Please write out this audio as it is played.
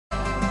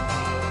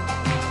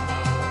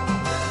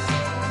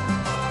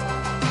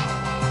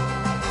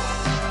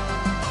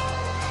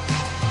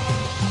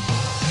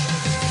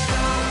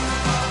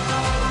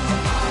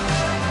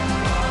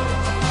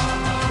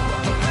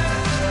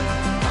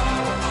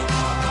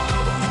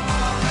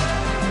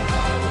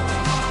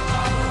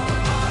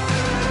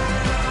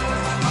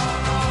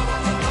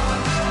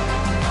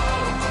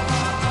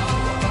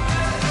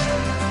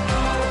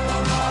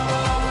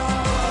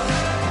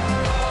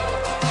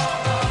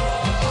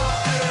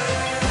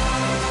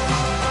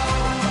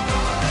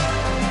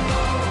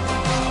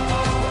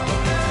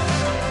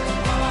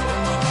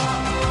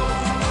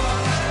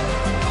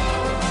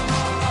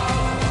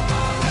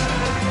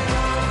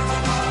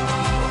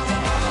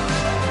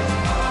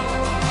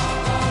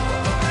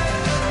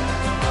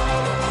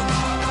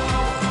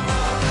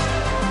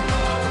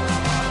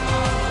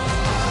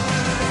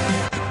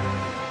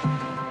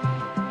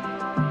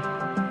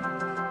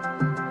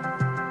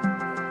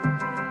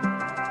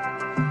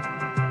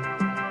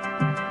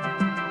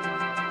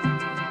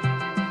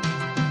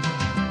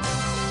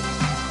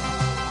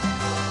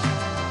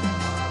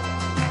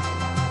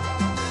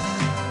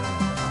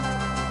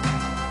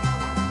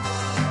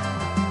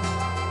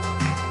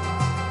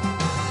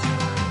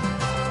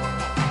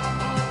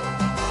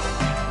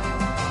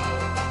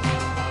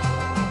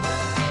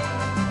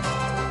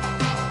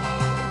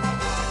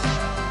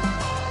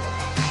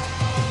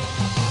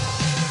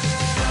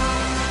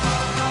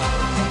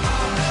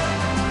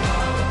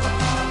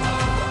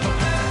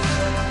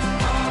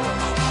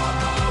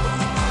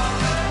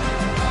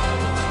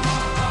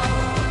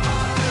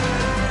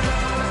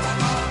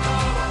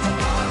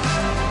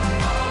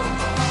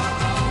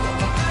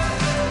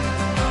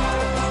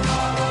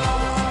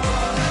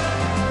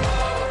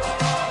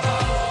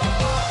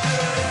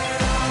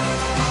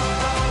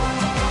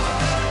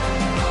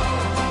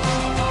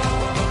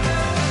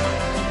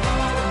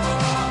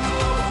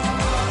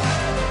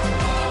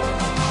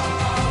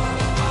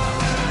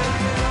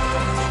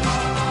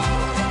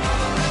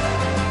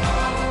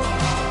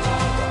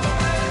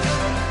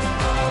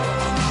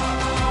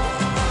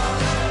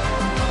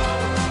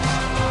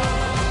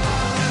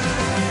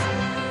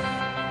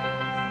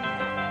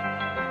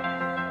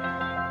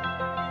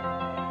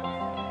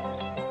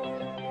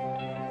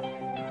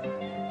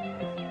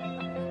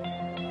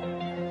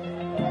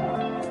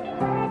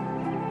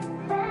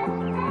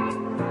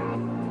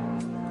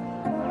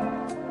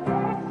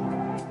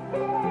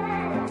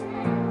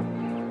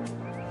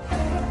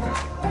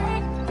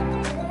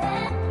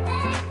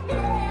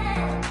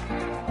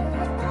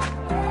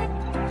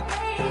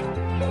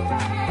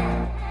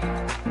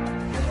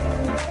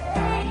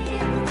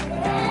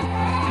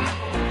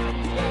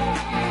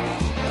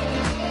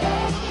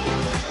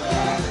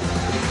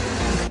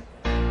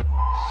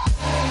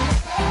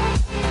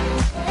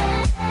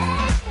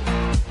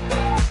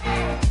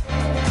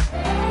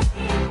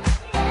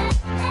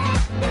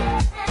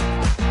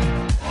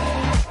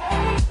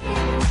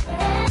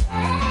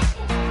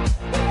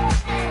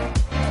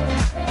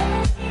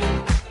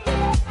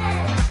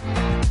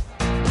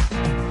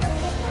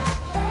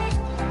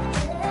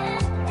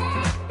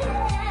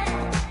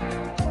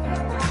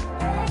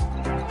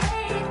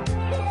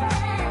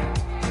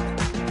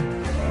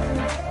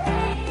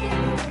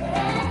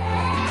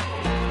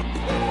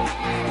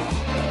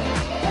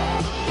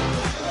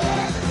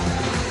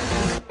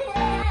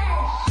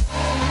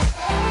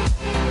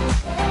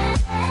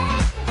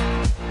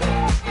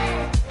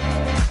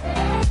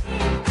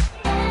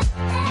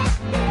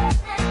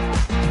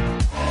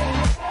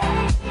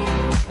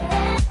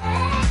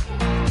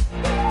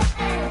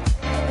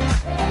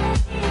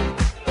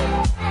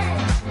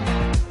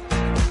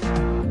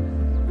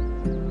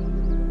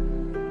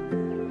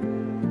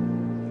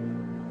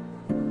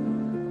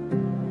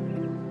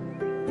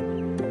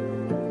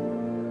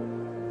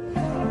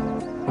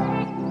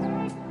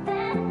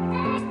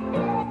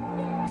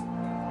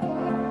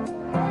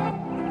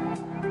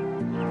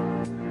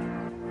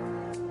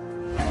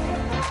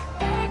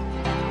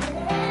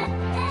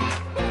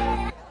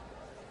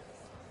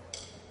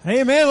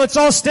Amen. Let's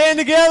all stand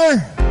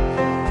together.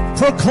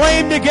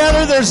 Proclaim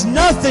together, there's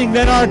nothing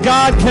that our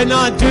God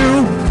cannot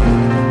do.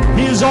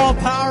 He is all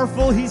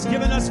powerful. He's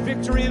given us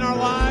victory in our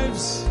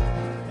lives.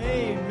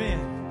 Amen.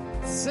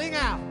 Sing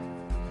out.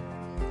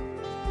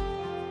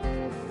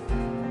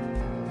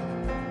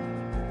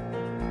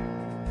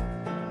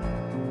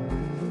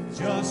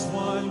 Just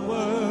one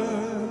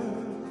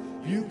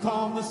word, you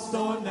calm the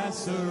storm that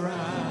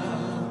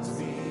surrounds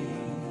me.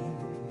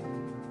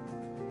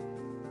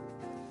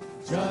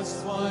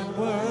 Just one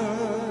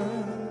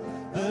word,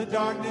 the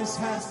darkness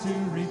has to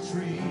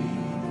retreat.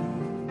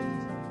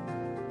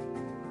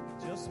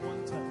 Just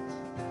one touch.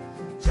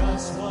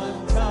 Just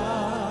one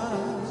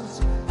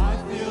touch, I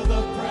feel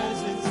the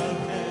presence of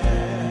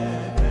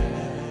heaven.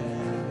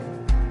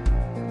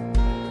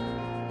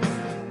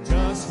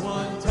 Just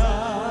one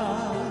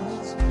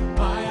touch,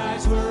 my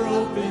eyes were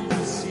open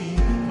to see.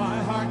 My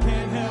heart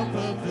can't help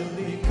but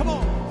believe. Come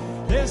on.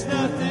 There's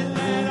nothing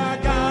that our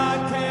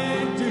God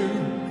can do.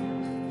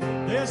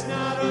 There's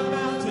not a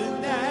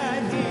mountain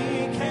that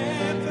He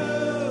can't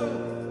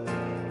move.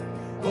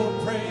 Oh,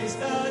 praise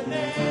the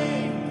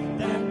name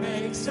that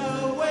makes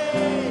a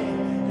way.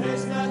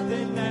 There's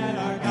nothing that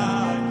our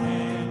God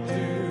can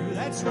do.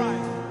 That's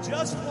right.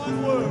 Just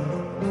one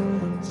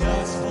word.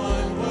 Just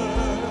one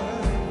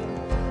word.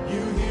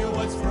 You hear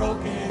what's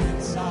broken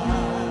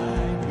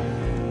inside me.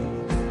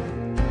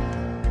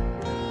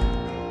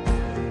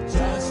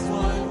 Just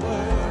one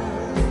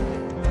word,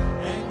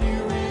 and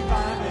you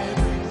revive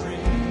every dream.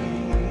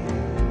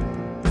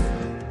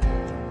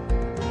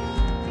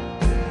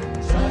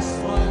 Just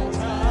one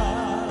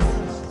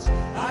touch,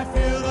 I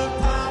feel the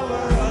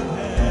power of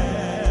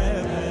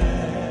heaven.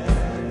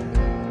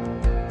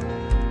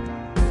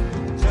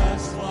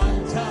 Just one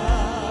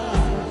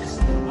touch,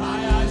 my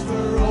eyes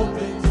were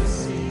open to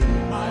see.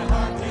 My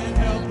heart can't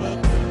help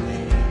but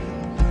believe.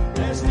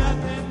 There's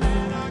nothing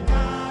that our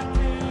God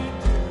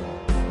can't do.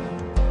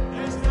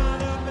 There's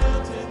not a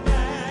mountain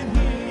that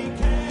He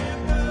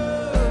can't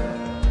move.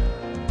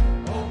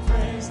 Oh,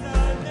 praise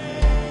the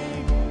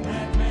name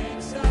that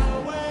makes a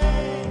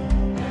way.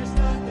 There's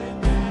nothing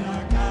that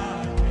our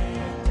God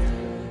can't do.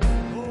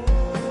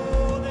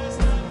 Oh, there's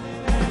nothing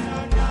that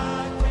our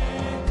God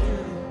can't do.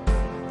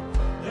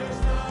 There's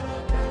not a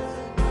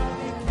prison that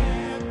He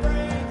can't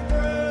break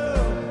through.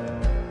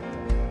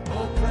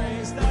 Oh,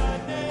 praise the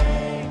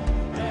name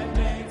that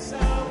makes a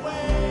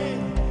way.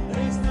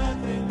 There's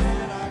nothing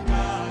that our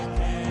God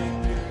can't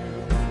do.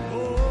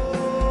 Oh,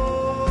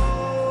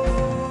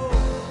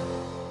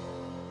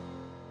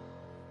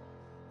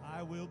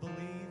 I will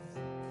believe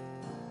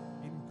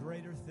in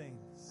greater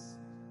things.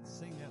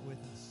 Sing that with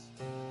us.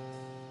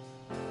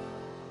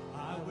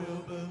 I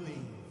will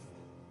believe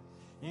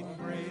in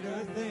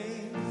greater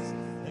things.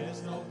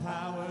 There's no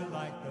power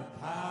like the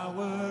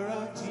power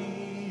of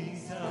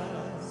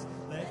Jesus.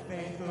 Let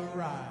faith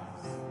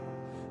arise.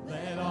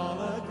 Let all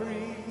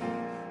agree.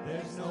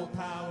 There's no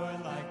power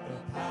like the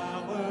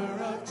power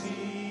of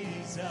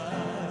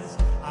Jesus.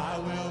 I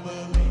will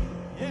believe.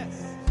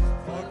 Yes.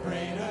 For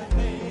greater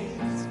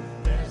things.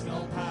 There's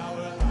no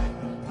power like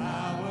the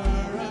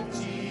power of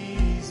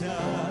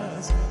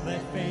Jesus.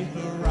 Let faith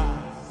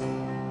arise.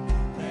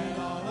 Let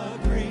all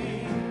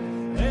agree.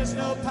 There's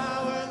no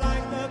power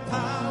like the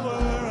power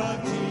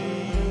of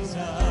Jesus.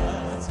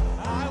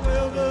 I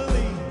will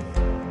believe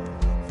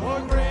for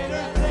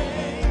greater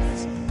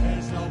things.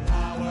 There's no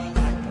power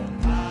like the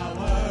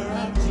power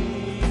of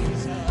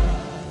Jesus.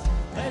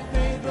 Let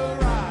faith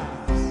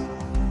arise.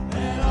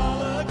 Let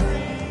all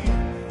agree.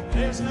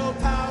 There's no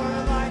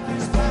power like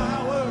His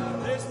power.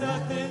 There's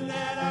nothing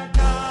that our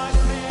God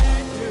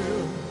can't do.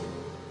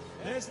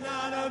 There's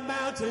not a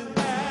mountain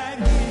that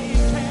He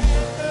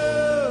can't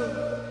move.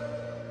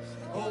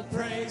 Oh,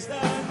 praise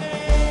the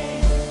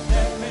name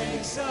that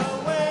makes a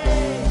way.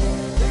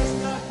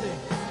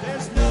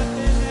 There's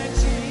nothing that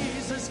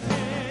Jesus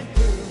can't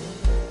do.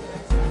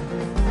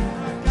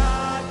 Our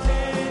God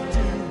can't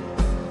do.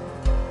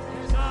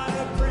 There's not a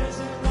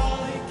prison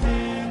wall He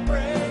can't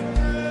break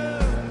through.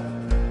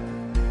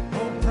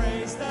 Oh,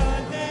 praise the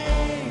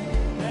name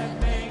that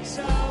makes a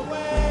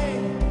way.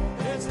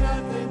 There's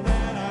nothing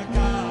that our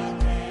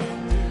God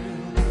can't do.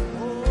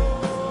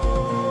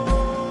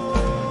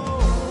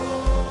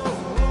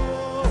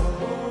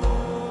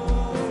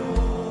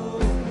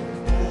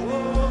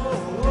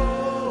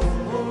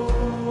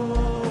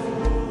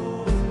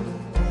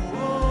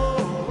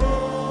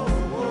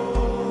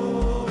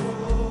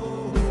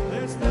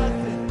 There's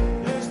nothing,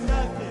 there's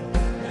nothing,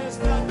 there's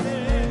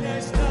nothing,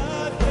 there's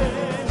nothing.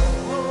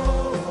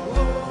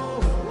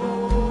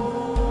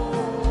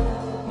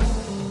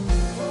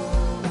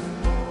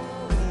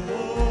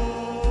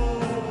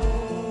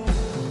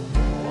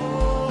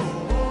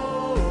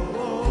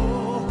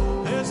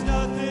 There's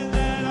nothing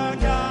that our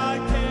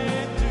God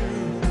can't do.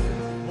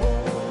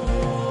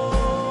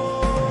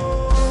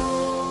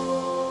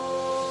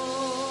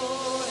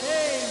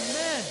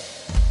 Amen.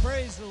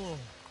 Praise the Lord.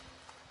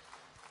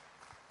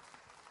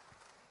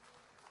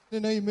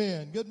 And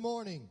amen. Good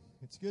morning.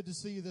 It's good to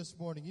see you this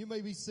morning. You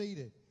may be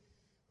seated.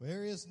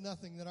 There is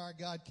nothing that our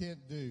God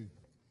can't do.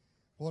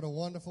 What a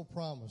wonderful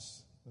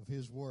promise of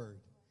His Word.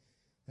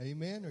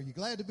 Amen. Are you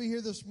glad to be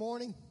here this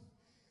morning?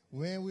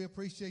 Well, we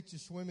appreciate you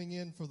swimming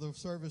in for the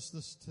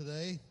service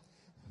today.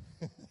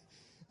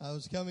 I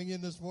was coming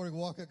in this morning,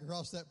 walking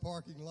across that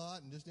parking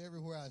lot, and just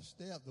everywhere I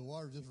stepped, the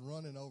water was just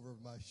running over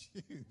my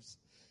shoes.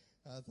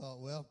 I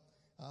thought, well,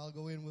 I'll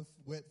go in with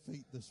wet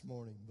feet this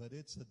morning. But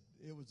it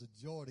was a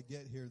joy to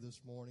get here this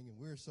morning, and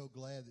we're so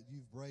glad that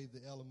you've braved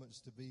the elements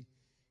to be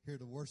here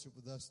to worship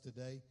with us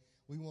today.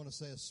 We want to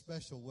say a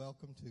special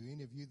welcome to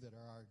any of you that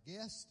are our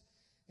guests,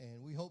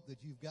 and we hope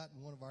that you've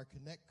gotten one of our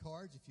Connect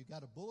cards. If you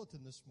got a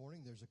bulletin this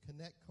morning, there's a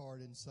Connect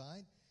card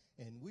inside,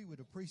 and we would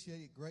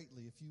appreciate it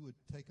greatly if you would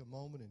take a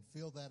moment and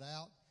fill that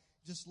out.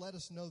 Just let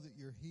us know that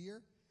you're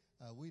here.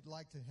 We'd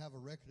like to have a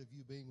record of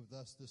you being with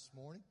us this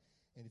morning.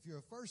 And if you're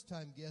a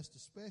first-time guest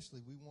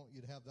especially, we want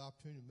you to have the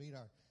opportunity to meet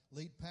our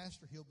lead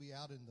pastor. He'll be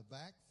out in the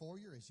back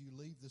foyer as you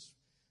leave this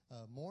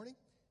morning.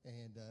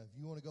 And if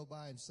you want to go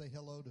by and say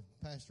hello to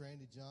Pastor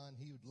Andy John,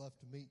 he would love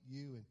to meet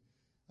you. And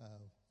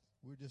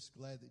we're just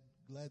glad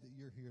that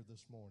you're here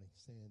this morning.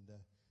 And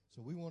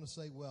so we want to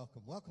say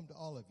welcome. Welcome to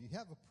all of you.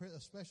 Have a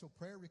special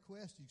prayer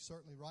request, you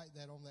certainly write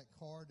that on that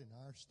card, and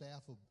our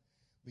staff will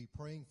be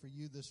praying for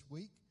you this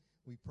week.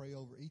 We pray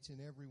over each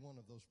and every one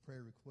of those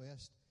prayer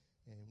requests,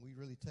 and we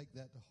really take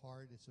that to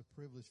heart. It's a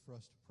privilege for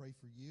us to pray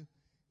for you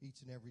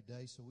each and every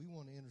day. So we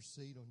want to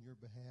intercede on your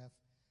behalf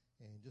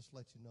and just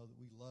let you know that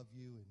we love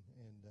you,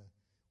 and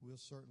we'll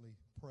certainly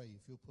pray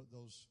if you'll put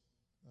those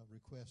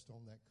requests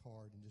on that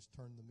card and just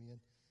turn them in.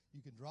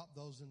 You can drop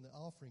those in the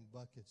offering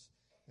buckets,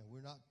 and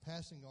we're not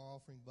passing our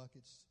offering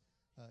buckets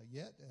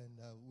yet, and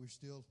we're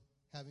still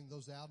having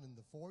those out in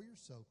the foyer,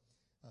 so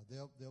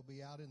they'll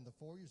be out in the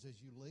foyers as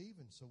you leave,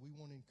 and so we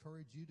want to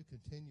encourage you to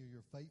continue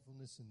your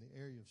faithfulness in the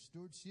area of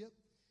stewardship.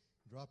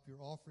 Drop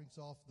your offerings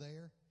off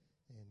there.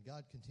 And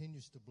God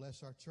continues to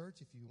bless our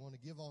church. If you want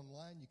to give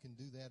online, you can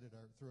do that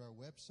through our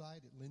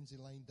website at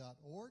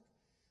lindsaylane.org,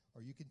 or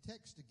you can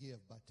text to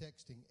give by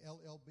texting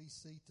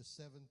LLBC to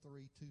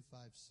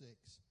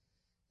 73256.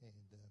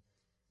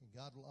 And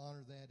God will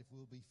honor that if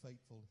we'll be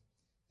faithful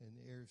in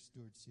the area of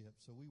stewardship.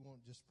 So we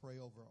want to just pray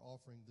over our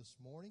offering this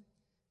morning,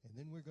 and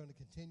then we're going to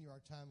continue our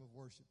time of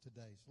worship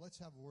today. So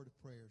let's have a word of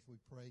prayer as we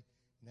pray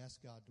and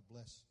ask God to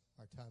bless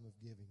our time of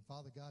giving.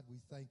 Father God, we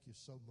thank you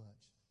so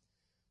much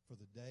for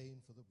the day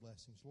and for the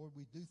blessings. Lord,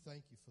 we do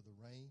thank you for the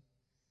rain.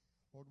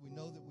 Lord, we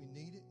know that we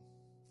need it.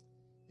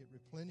 It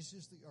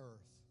replenishes the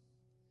earth.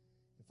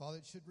 And Father,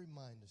 it should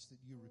remind us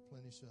that you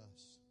replenish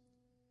us.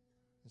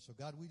 And so,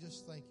 God, we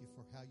just thank you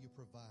for how you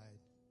provide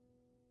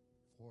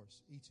for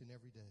us each and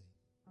every day.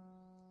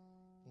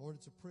 Lord,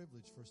 it's a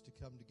privilege for us to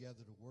come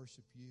together to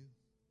worship you.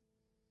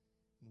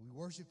 And we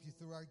worship you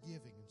through our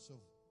giving. And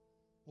so,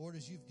 Lord,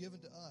 as you've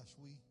given to us,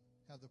 we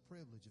have the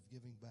privilege of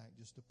giving back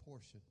just a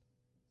portion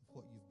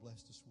what you've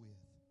blessed us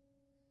with.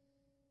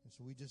 And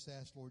so we just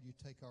ask, Lord, you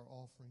take our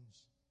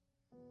offerings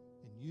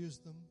and use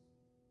them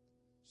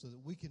so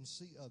that we can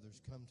see others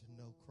come to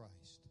know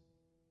Christ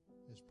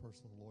as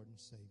personal Lord and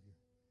Savior.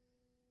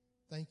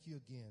 Thank you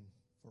again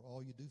for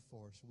all you do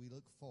for us. We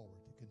look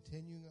forward to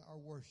continuing our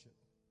worship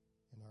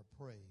and our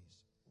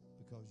praise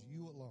because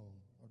you alone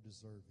are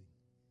deserving.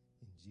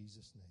 In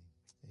Jesus' name,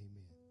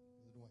 amen.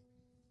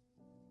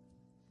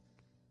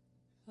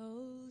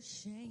 Oh,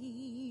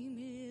 shame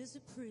is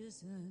a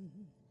prison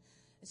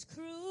as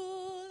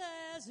cruel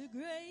as a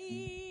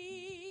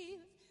grave.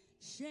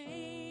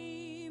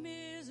 Shame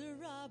is a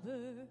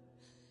robber,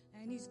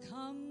 and he's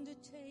come to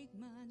take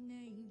my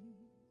name.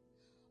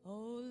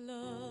 Oh,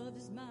 love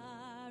is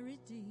my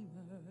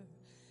redeemer,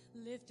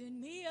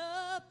 lifting me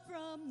up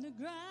from the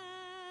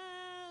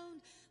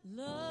ground.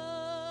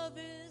 Love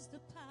is the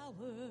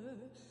power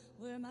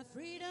where my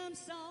freedom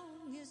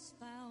song is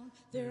found.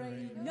 There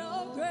ain't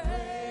no grave.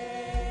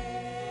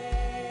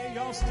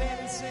 Y'all stand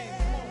and sing.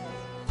 Come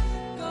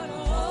on.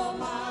 Gonna hold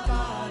my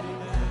body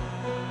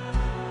down.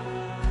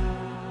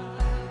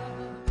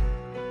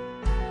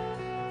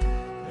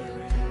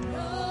 There ain't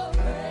no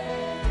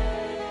grave.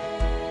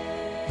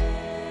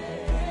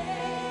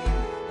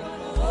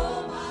 Gonna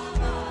hold my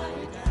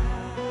body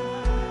down.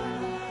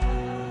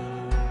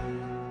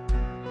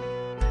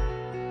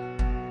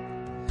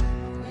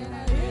 When I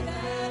hear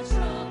that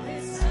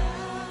trumpet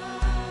sound,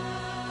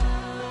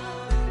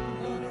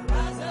 I'm gonna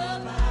rise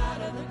up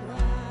out of the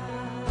ground.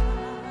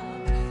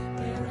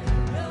 There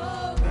ain't no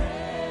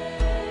grave.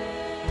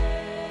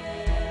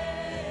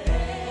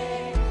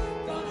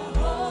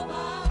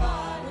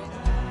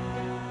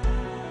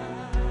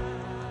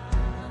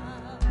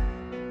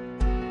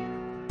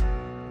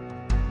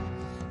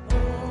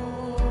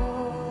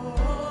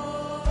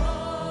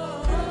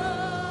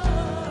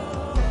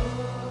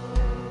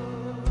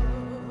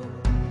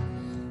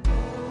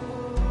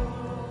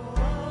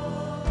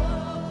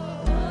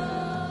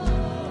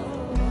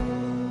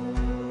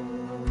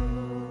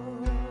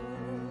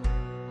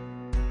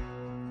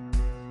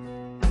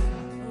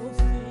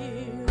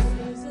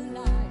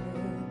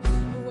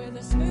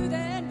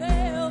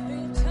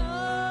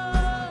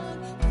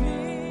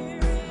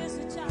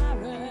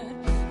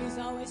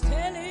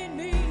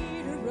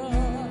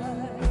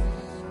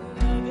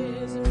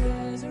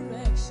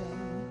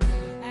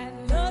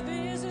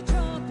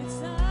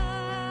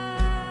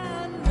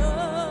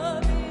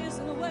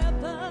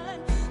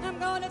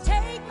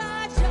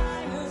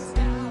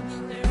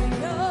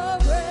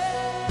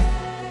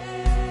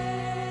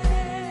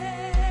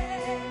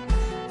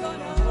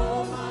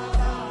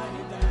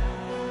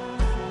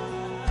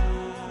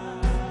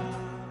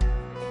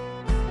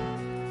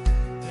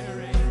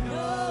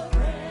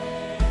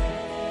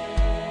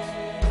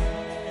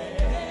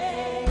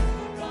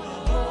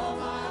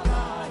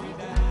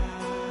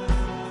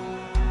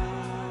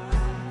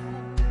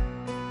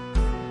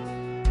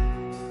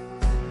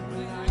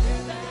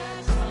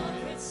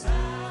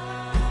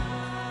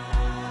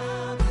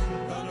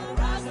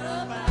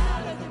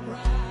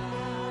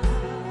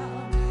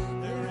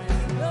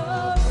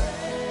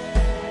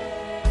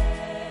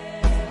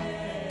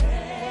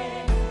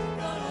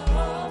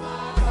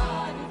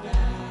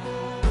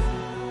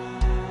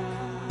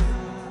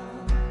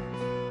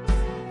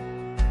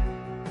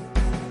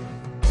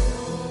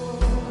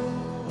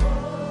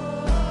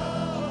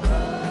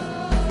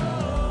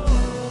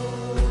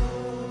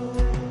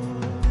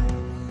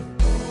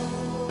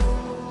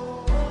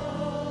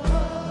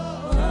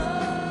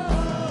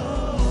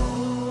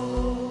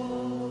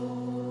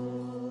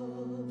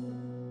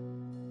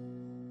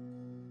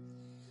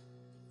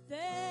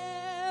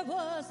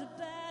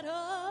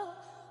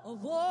 a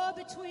war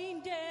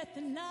between death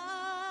and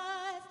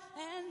life.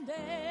 And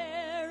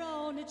there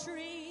on a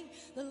tree,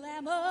 the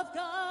Lamb of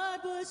God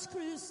was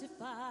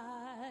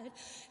crucified.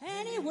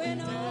 And he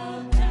went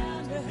on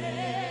down to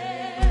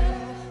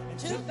hell and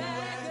took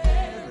back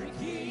every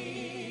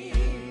key.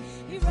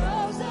 He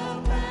rose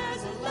up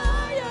as a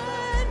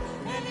lion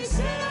and he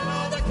set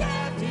all the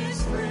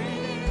captives free.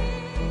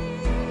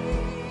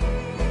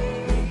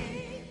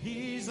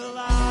 He's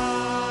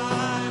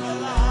alive,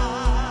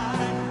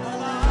 alive,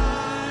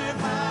 alive,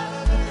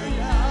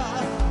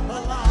 hallelujah,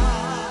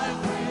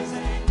 alive, praise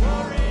and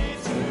glory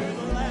to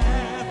the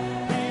Lamb.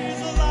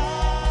 He's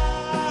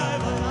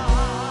alive,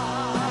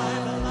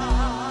 alive,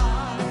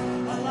 alive,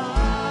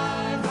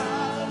 alive,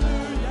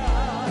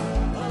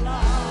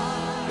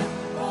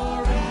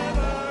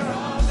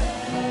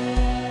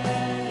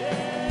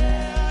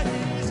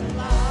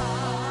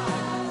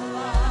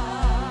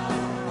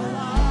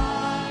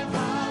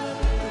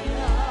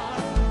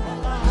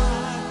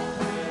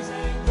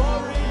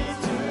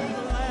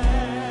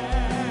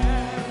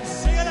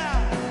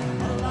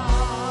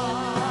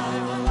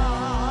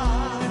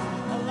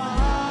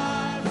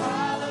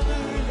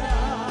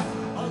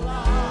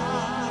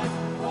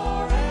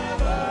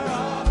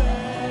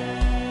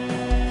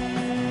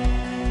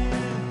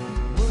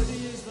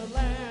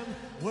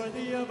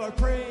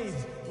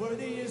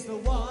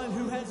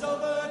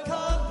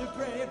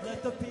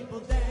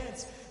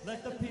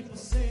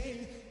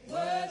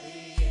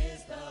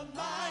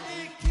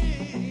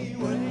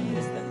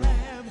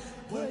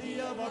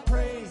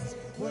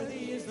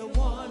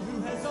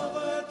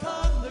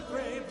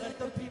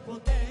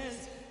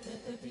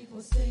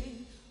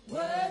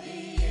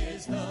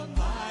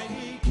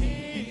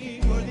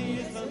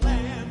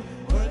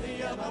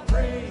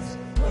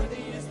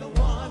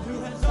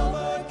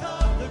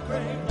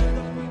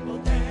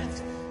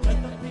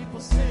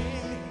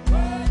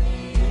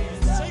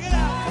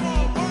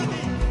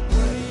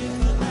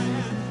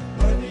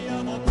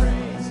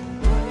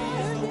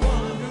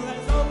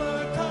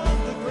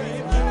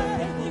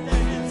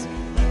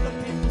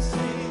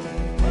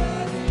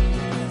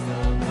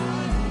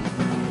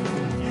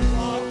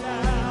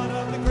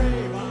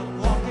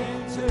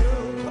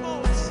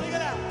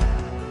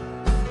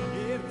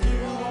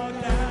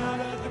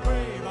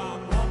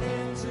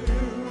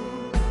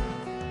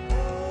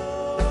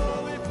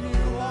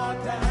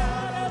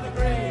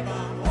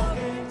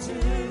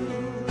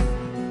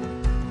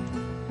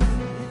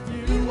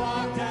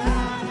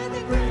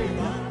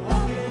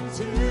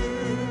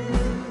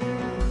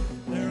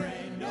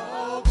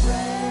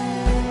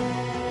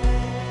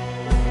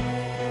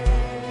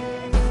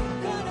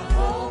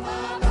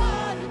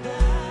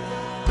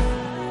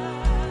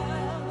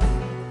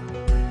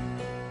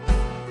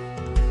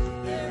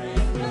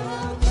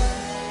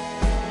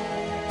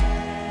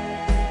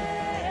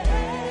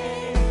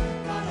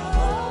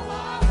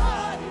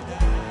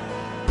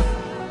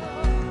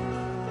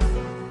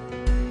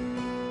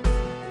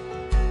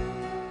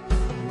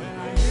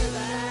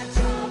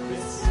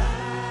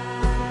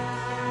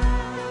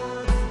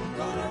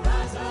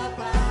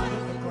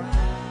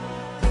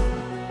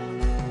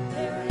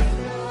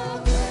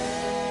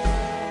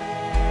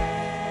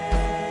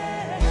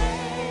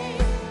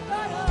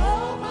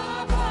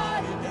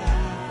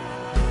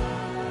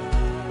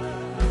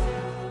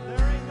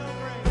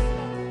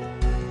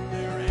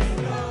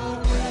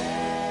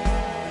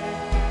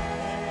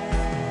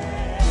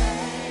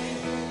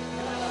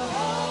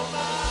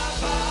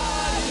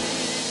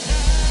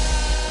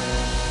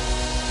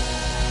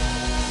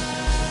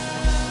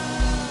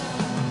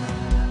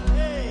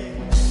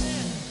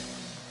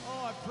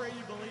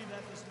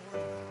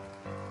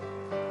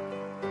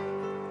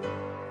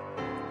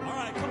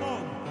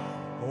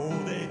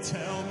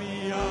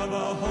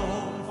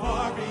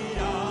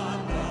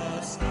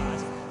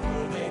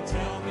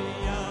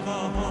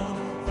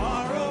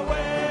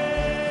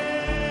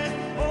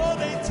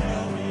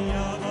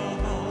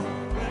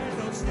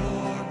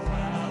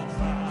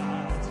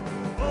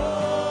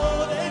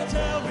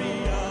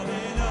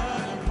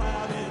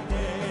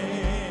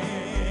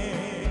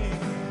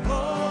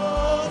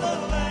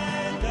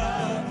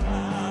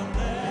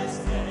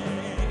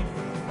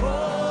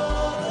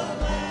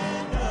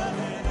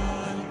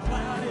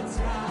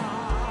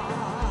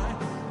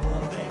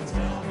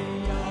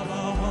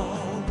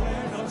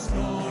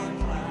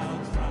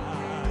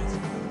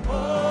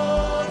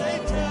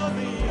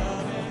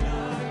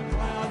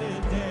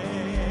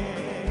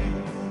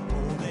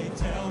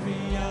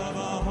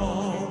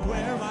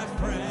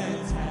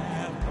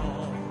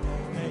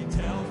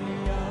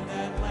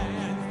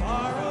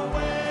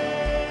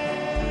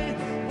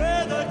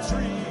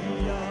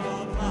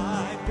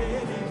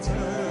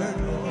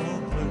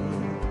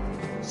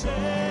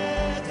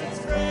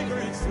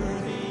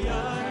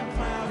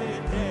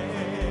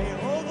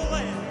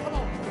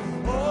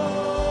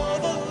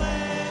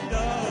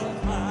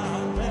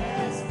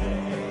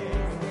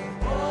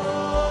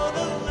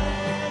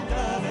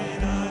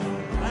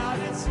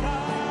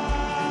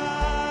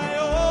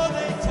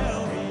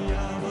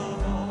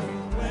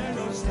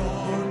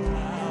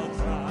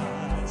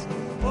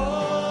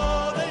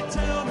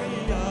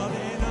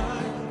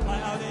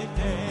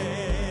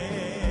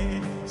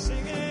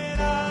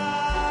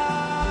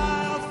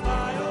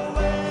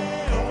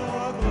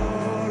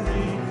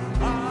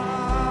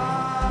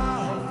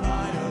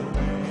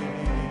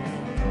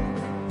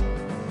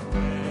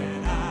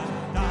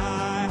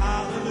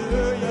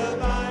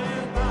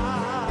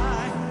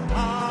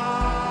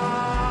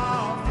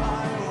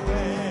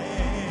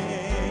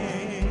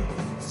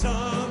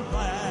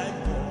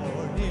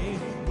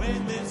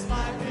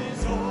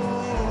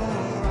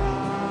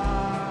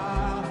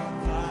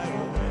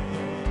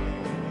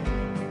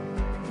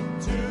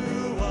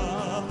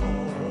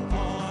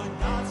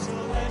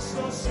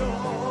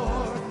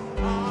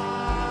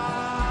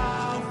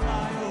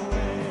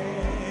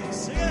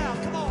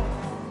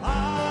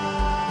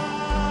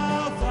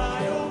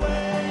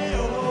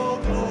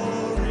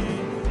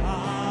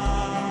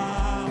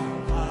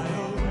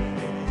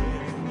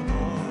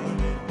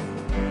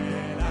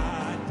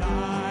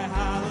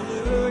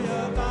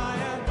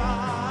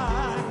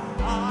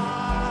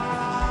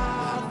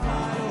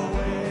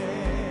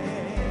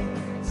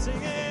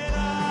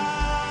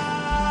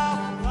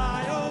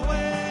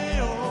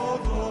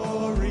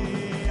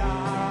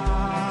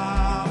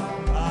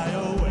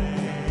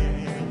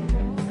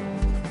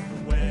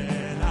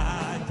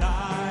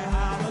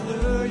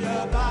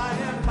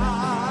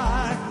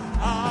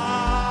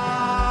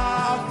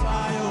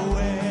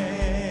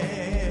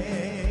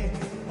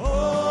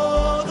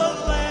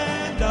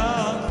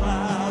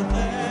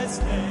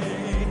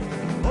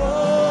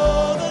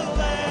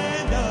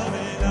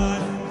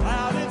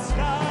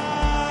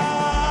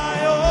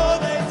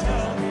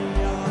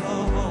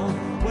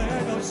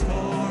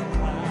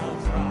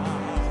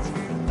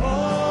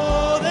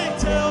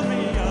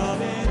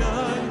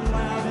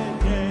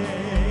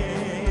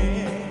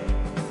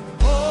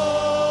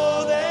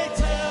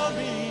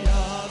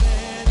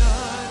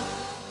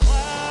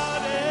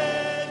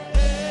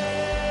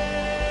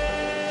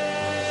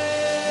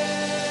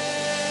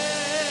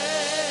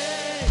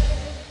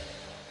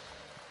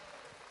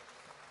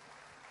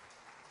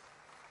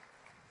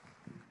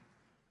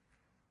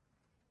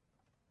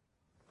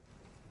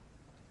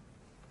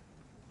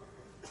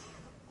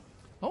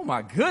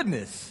 my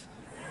goodness.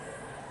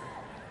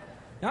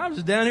 I'm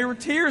just down here with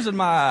tears in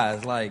my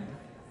eyes, like,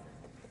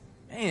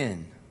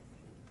 man.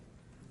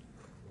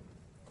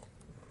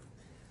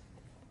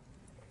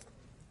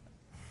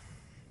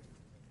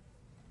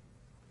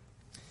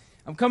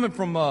 I'm coming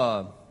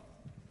from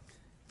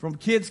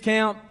kids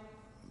camp,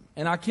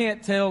 and I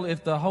can't tell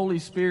if the Holy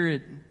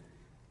Spirit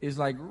is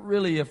like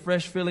really a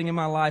fresh feeling in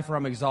my life or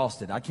I'm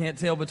exhausted. I can't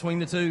tell between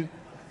the two.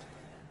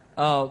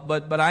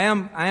 But I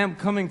am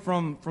coming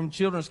from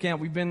children's camp.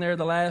 We've been there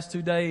the last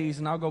 2 days,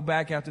 and I'll go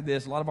back after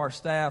this. A lot of our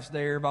staff's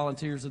there,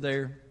 volunteers are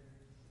there,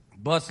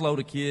 busload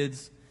of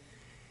kids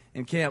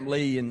in Camp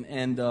Lee,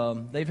 and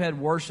they've had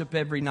worship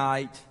every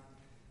night,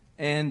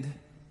 and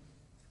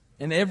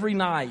every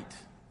night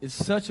is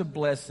such a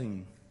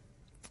blessing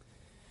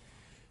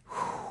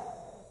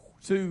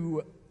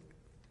to.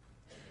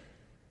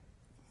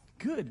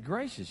 Good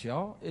gracious,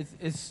 y'all!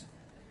 It's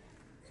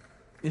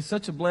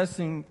such a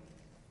blessing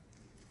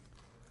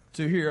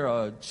to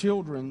hear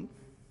children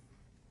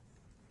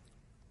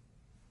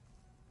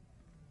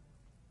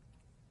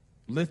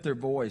lift their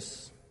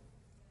voice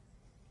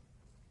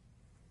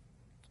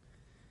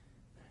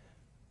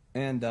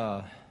and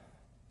to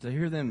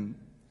hear them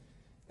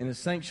in a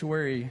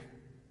sanctuary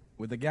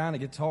with a guy on a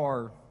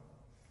guitar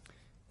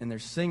and they're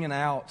singing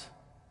out,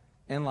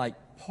 and like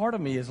part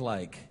of me is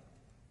like,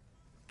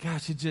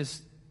 gosh,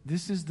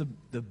 this is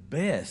the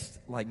best.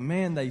 Like,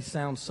 man, they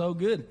sound so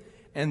good.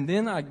 And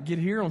then I get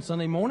here on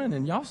Sunday morning,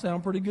 and y'all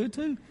sound pretty good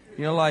too.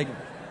 You know, like,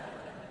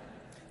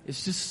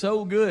 it's just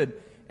so good.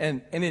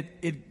 And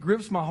it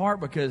grips my heart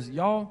because,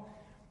 y'all,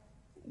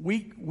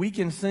 we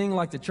can sing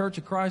like the Church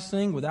of Christ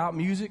sing without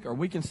music, or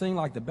we can sing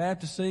like the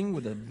Baptists sing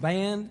with a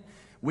band.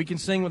 We can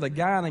sing with a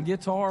guy on a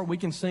guitar. We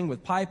can sing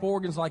with pipe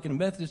organs like in a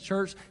Methodist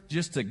church.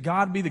 Just to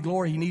God be the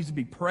glory. He needs to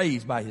be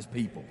praised by His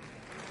people.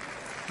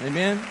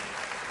 Amen?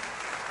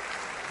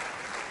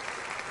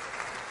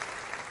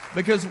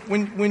 Because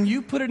when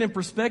you put it in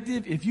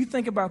perspective, if you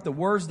think about the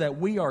words that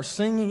we are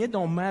singing, it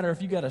don't matter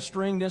if you got a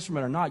stringed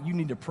instrument or not. You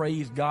need to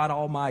praise God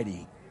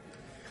Almighty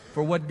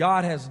for what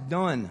God has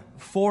done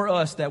for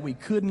us that we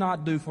could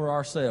not do for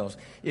ourselves.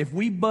 If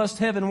we bust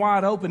heaven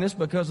wide open, it's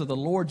because of the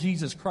Lord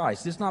Jesus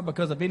Christ. It's not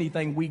because of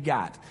anything we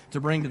got to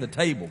bring to the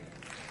table.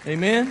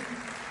 Amen?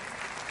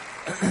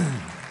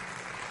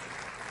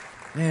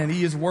 Man,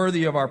 He is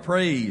worthy of our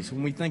praise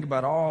when we think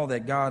about all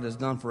that God has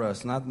done for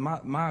us. And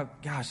my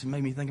gosh, it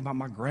made me think about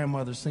my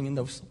grandmother singing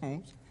those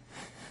songs.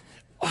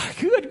 Oh,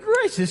 good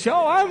gracious,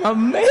 y'all, I'm a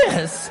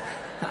mess.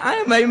 I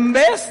am a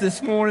mess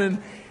this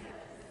morning.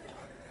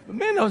 But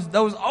man,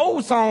 those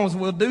old songs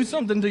will do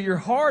something to your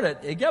heart.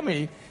 It got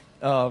me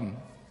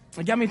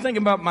thinking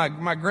about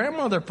my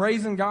grandmother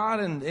praising God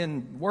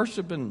and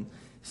worship and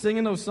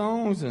singing those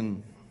songs.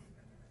 And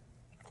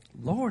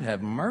Lord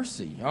have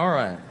mercy. All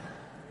right.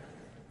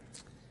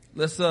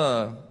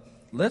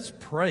 Let's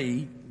pray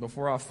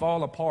before I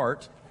fall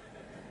apart,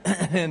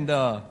 and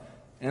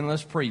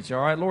let's preach. All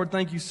right, Lord,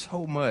 thank you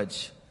so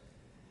much.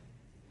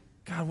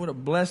 God, what a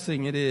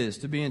blessing it is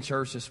to be in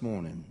church this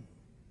morning.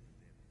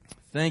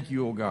 Thank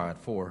you, oh God,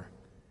 for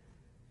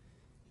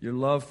your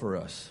love for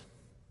us.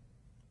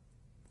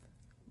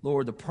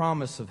 Lord, the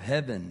promise of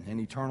heaven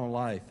and eternal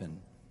life, and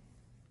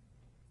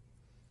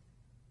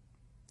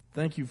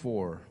thank you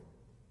for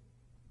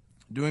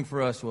doing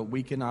for us what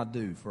we cannot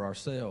do for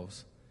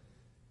ourselves.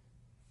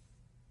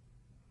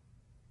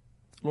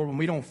 Lord, when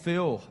we don't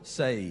feel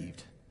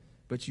saved,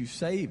 but you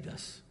saved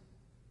us.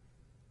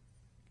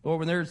 Lord,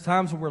 when there's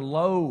times when we're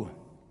low,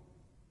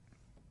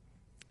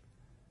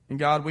 and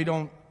God, we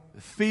don't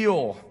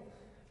feel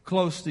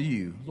close to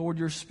you. Lord,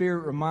 your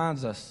Spirit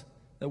reminds us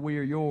that we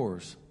are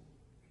yours.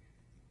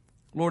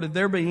 Lord, if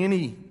there be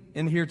any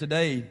in here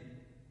today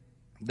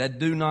that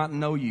do not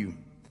know you,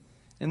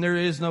 and there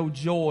is no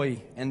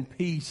joy and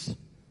peace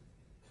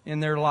in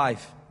their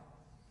life,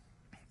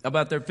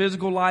 about their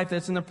physical life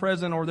that's in the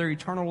present or their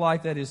eternal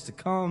life that is to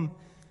come,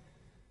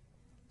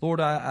 Lord,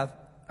 I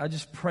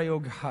just pray, oh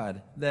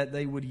God, that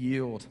they would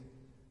yield,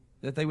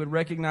 that they would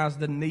recognize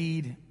the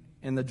need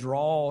and the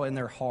draw in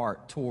their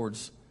heart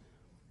towards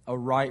a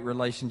right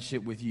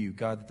relationship with you,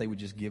 God, that they would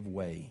just give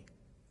way,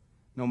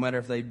 no matter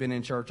if they've been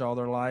in church all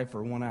their life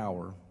or 1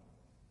 hour.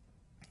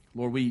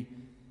 Lord, we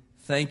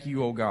thank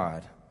you, oh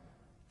God,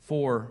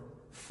 for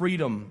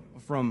freedom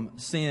from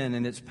sin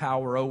and its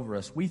power over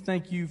us. We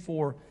thank you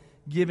for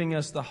giving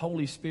us the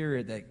Holy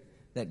Spirit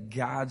that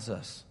guides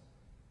us.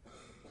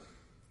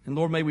 And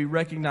Lord, may we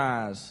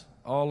recognize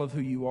all of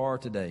who you are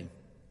today.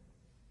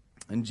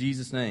 In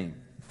Jesus' name,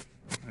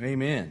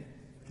 amen.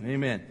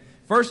 Amen.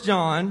 1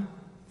 John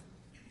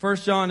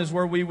is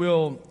where we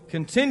will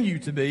continue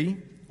to be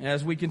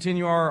as we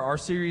continue our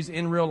series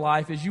in real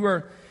life. As you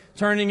are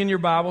turning in your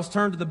Bibles,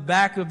 turn to the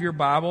back of your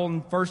Bible.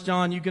 And 1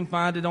 John, you can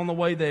find it on the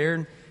way there.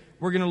 And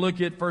we're going to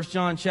look at 1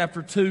 John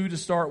chapter 2 to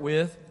start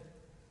with.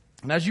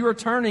 And as you are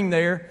turning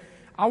there,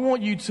 I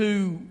want you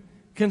to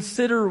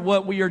consider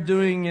what we are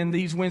doing in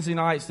these Wednesday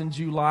nights in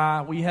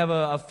July. We have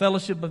a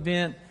fellowship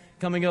event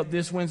coming up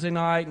this Wednesday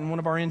night, and one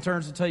of our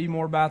interns will tell you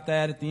more about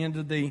that at the end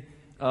of the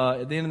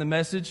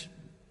message.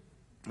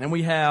 And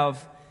we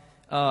have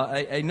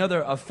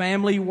a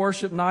family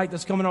worship night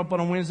that's coming up on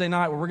a Wednesday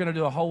night where we're going to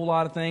do a whole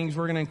lot of things.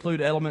 We're going to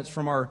include elements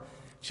from our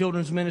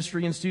children's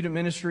ministry and student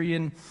ministry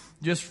and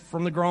just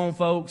from the grown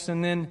folks.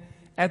 And then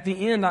at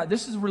the end,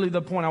 this is really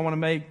the point I want to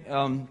make.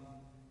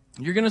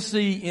 You're going to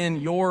see in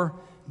your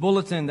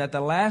bulletin that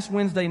the last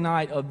Wednesday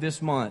night of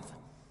this month,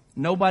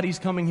 nobody's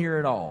coming here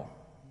at all.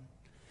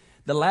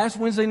 The last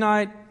Wednesday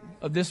night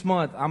of this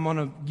month, I'm going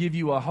to give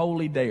you a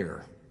holy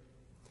dare.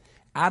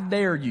 I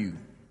dare you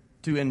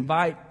to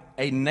invite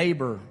a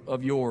neighbor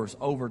of yours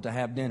over to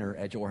have dinner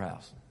at your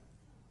house.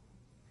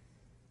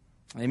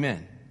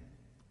 Amen.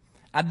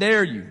 I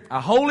dare you, a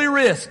holy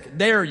risk,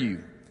 dare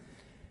you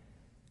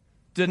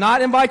to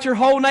not invite your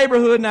whole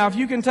neighborhood. Now, if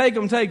you can take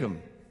them, take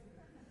them.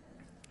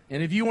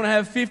 And if you want to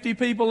have 50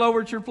 people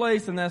over at your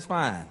place, then that's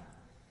fine.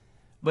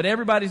 But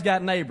everybody's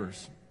got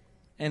neighbors.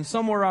 And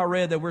somewhere I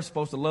read that we're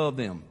supposed to love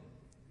them.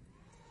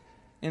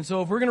 And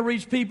so if we're going to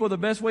reach people, the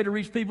best way to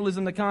reach people is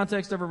in the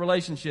context of a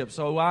relationship.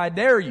 So I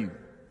dare you,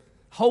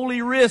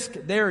 holy risk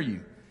dare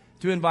you,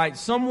 to invite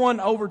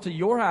someone over to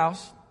your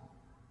house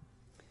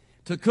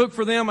to cook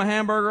for them a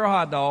hamburger or a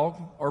hot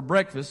dog or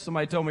breakfast.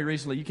 Somebody told me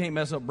recently, you can't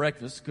mess up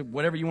breakfast,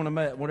 whatever you want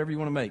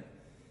to make.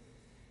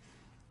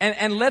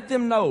 And let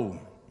them know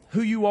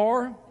who you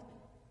are.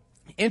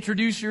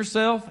 Introduce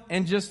yourself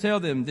and just tell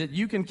them that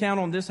you can count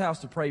on this house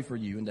to pray for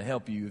you and to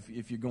help you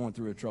if you're going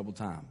through a troubled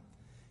time.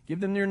 Give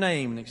them their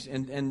name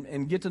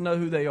and get to know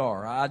who they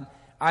are.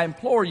 I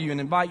implore you and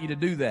invite you to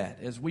do that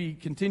as we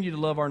continue to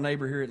love our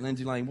neighbor here at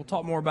Lindsay Lane. We'll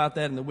talk more about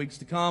that in the weeks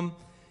to come.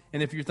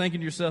 And if you're thinking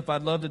to yourself,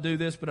 I'd love to do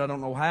this, but I don't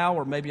know how,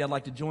 or maybe I'd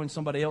like to join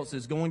somebody else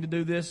that's going to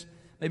do this,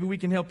 maybe we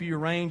can help you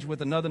arrange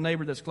with another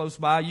neighbor that's close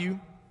by you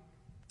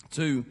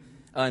to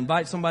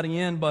invite somebody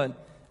in.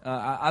 But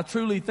I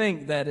truly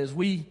think that as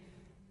we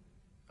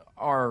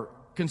are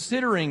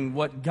considering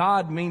what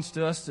God means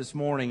to us this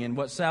morning and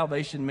what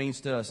salvation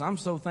means to us, I'm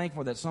so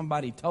thankful that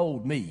somebody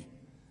told me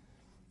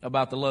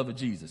about the love of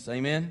Jesus.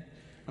 Amen?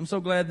 I'm so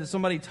glad that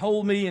somebody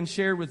told me and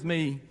shared with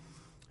me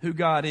who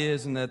God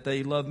is and that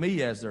they love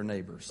me as their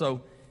neighbor.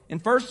 So in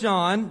 1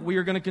 John, we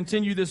are going to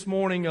continue this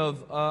morning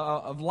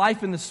of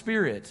life in the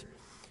Spirit.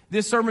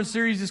 This sermon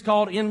series is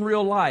called In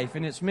Real Life,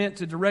 and it's meant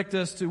to direct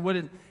us to what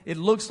it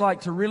looks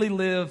like to really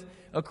live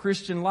a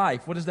Christian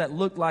life. What does that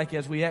look like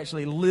as we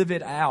actually live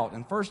it out?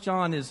 And 1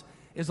 John is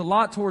a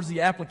lot towards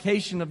the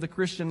application of the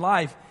Christian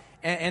life.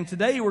 And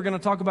today we're going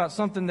to talk about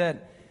something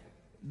that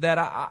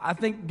I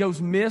think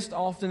goes missed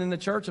often in the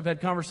church. I've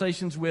had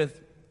conversations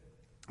with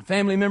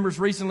family members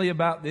recently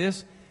about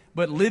this,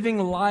 but living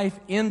life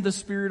in the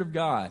Spirit of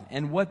God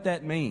and what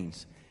that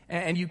means.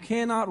 And you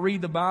cannot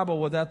read the Bible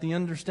without the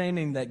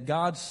understanding that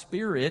God's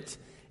Spirit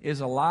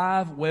is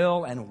alive,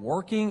 well, and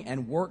working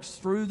and works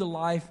through the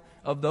life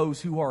of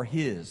those who are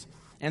His.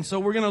 And so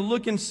we're going to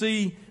look and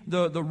see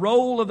the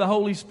role of the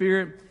Holy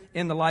Spirit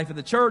in the life of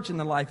the church, in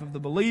the life of the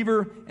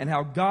believer, and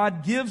how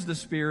God gives the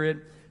Spirit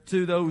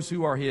to those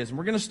who are His. And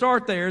we're going to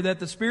start there, that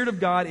the Spirit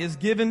of God is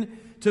given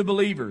to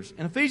believers.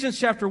 In Ephesians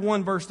chapter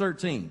 1, verse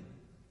 13,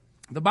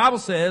 the Bible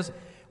says,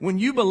 when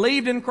you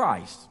believed in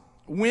Christ,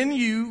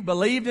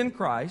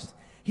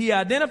 He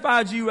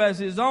identified you as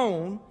His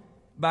own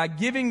by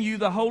giving you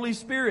the Holy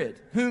Spirit,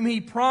 whom He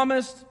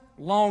promised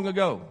long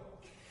ago.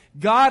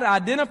 God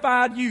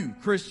identified you,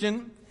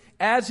 Christian,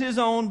 as His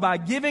own by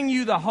giving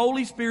you the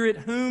Holy Spirit,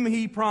 whom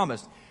He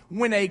promised.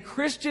 When a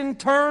Christian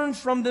turns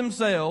from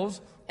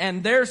themselves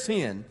and their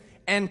sin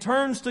and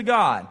turns to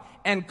God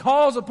and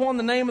calls upon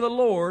the name of the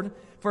Lord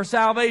for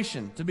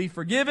salvation, to be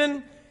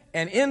forgiven,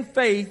 and in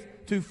faith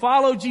to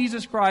follow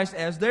Jesus Christ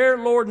as their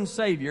Lord and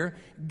Savior,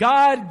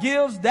 God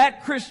gives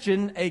that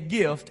Christian a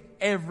gift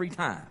every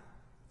time.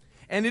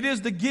 And it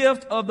is the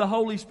gift of the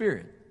Holy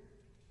Spirit.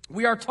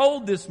 We are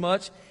told this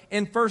much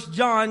in 1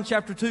 John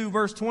chapter 2,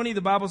 verse 20.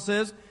 The Bible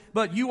says,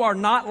 but you are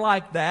not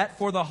like that,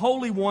 for the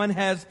Holy One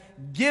has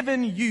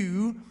given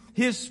you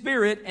His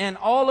Spirit, and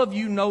all of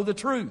you know the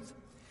truth.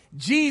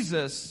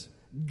 Jesus,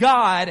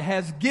 God,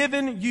 has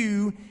given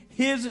you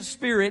His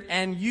Spirit,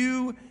 and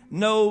you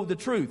know the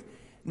truth.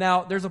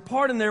 Now, there's a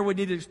part in there we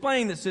need to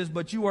explain that says,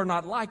 but you are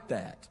not like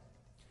that.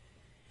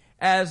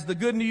 As the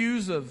good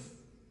news of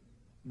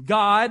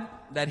God,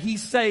 that He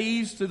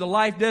saves through the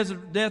life,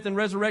 death, and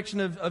resurrection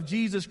of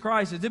Jesus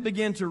Christ, as it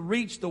began to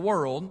reach the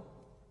world,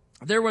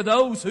 there were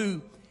those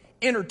who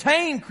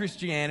entertained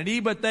Christianity,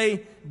 but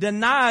they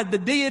denied the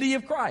deity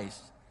of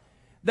Christ.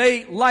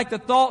 They liked the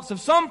thoughts of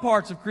some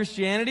parts of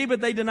Christianity,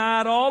 but they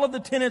denied all of the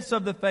tenets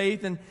of the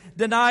faith and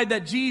denied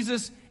that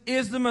Jesus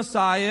is the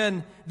Messiah.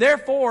 And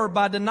therefore,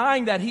 by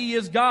denying that He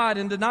is God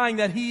and denying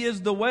that He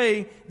is the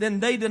way, then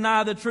they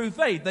deny the true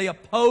faith. They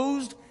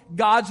opposed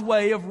God's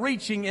way of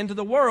reaching into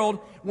the world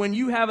when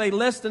you have a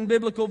less than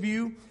biblical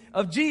view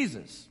of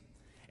Jesus.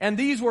 And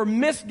these were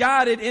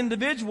misguided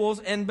individuals,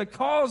 and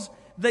because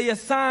they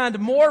assigned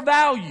more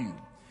value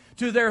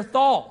to their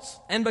thoughts,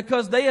 and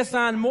because they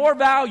assigned more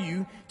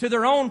value to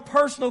their own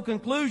personal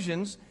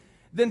conclusions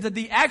than to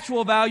the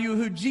actual value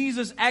who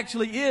Jesus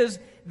actually is,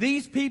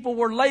 these people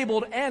were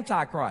labeled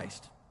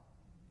Antichrist.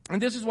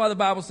 And this is why the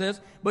Bible says,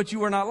 but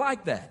you are not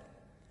like that.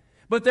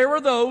 But there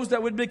were those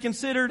that would be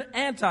considered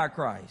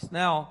Antichrist.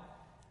 Now,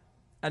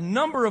 a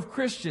number of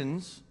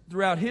Christians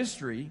throughout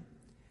history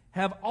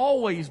have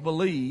always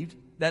believed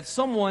that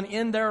someone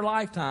in their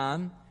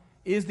lifetime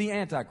is the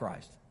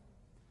Antichrist.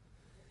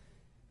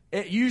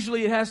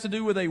 Usually it has to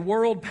do with a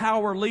world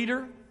power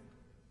leader,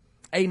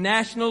 a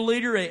national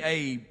leader,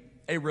 a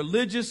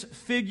religious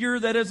figure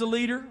that is a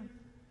leader.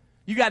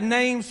 You got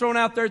names thrown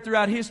out there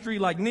throughout history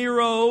like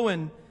Nero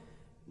and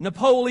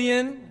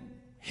Napoleon,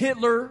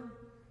 Hitler,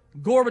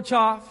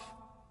 Gorbachev,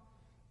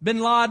 Bin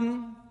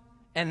Laden,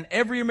 and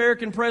every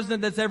American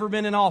president that's ever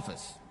been in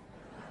office.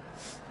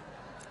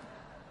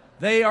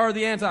 They are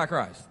the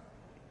Antichrist.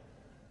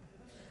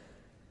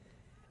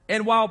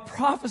 And while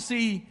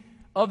prophecy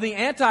of the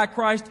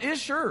Antichrist is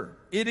sure,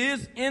 it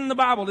is in the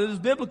Bible, it is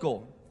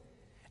biblical,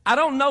 I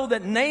don't know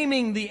that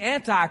naming the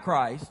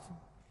Antichrist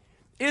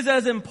is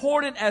as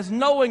important as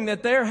knowing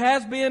that there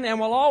has been and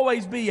will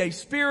always be a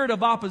spirit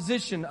of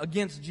opposition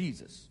against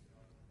Jesus.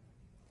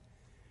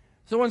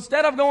 So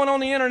instead of going on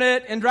the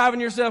internet and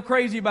driving yourself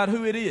crazy about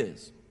who it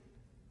is,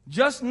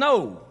 just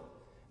know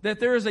that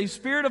there is a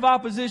spirit of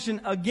opposition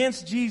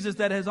against Jesus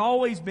that has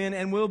always been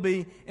and will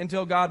be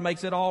until God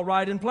makes it all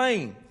right and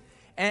plain.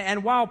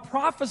 And while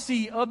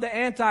prophecy of the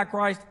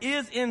Antichrist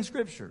is in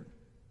Scripture,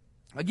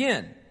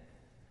 again,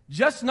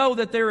 just know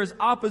that there is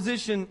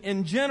opposition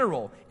in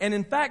general. And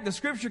in fact, the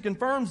Scripture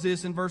confirms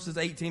this in verses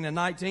 18 and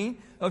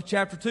 19 of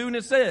chapter 2. And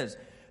it says,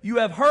 you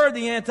have heard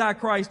the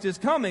Antichrist is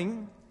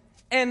coming,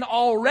 and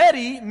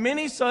already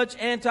many such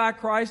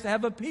Antichrists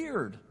have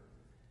appeared.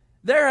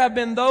 There have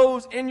been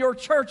those in your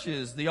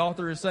churches, the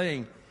author is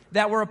saying,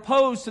 that were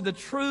opposed to the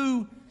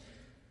true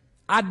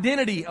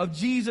identity of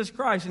Jesus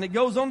Christ. And it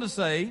goes on to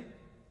say,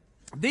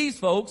 these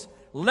folks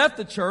left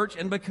the church,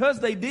 and because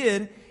they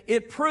did,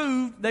 it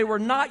proved they were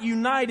not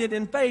united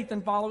in faith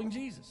and following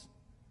Jesus.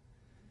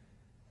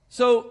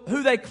 So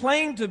who they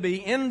claimed to be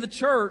in the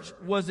church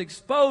was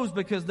exposed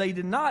because they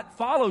did not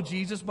follow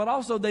Jesus, but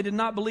also they did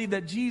not believe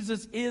that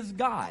Jesus is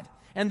God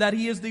and that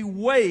He is the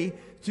way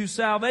to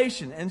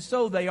salvation. And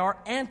so they are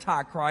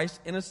Antichrist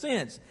in a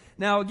sense.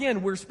 Now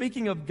again, we're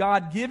speaking of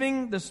God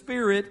giving the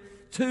Spirit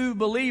to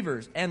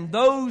believers, and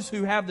those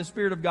who have the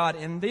Spirit of God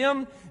in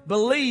them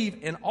believe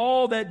in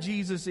all that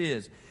Jesus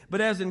is.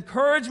 But as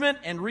encouragement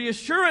and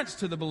reassurance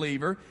to the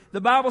believer,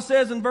 the Bible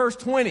says in verse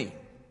 20,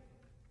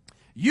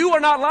 you are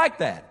not like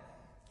that.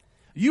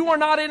 You are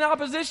not in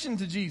opposition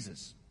to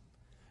Jesus.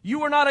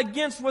 You are not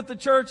against what the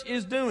church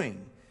is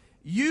doing.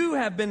 You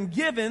have been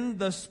given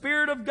the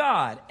Spirit of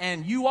God,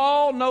 and you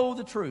all know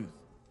the truth.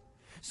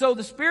 So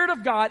the Spirit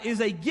of God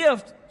is a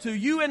gift to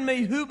you and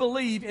me who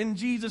believe in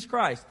Jesus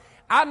Christ.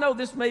 I know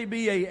this may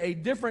be a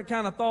different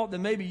kind of thought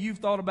than maybe you've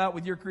thought about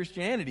with your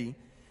Christianity,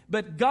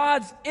 but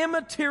God's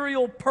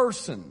immaterial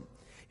person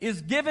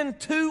is given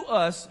to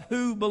us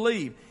who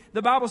believe.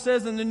 The Bible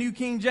says in the New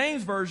King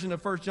James Version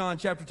of 1 John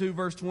chapter 2,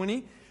 verse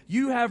 20,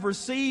 you have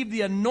received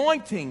the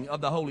anointing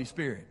of the Holy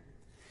Spirit.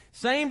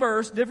 Same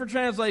verse, different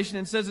translation,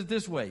 and says it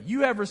this way.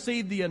 You have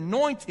received the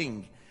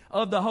anointing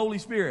of the Holy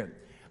Spirit.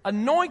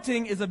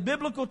 Anointing is a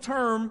biblical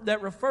term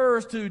that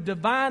refers to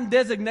divine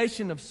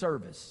designation of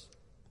service.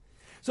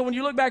 So when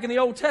you look back in the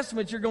Old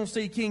Testament, you're going to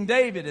see King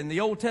David and the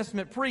Old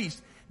Testament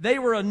priests. They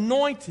were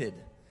anointed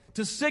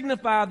to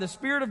signify the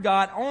Spirit of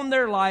God on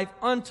their life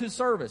unto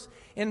service.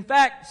 In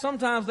fact,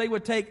 sometimes they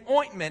would take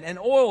ointment and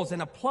oils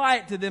and apply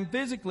it to them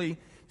physically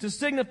to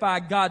signify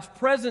God's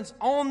presence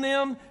on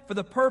them for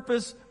the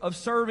purpose of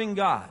serving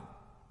God.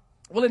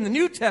 Well, in the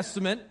New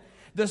Testament,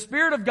 the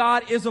Spirit of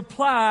God is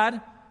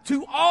applied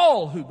to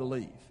all who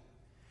believe.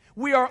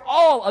 We are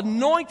all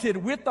anointed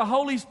with the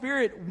Holy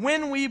Spirit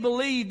when we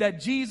believe that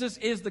Jesus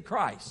is the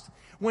Christ.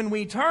 When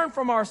we turn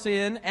from our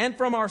sin and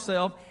from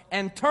ourselves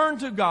and turn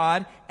to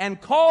God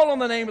and call on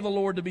the name of the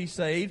Lord to be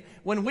saved,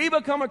 when we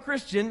become a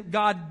Christian,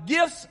 God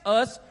gifts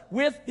us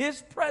with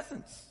His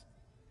presence.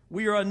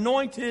 We are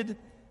anointed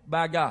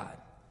by God,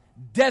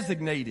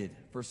 designated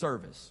for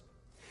service.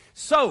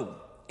 So,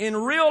 in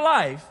real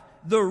life,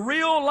 the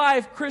real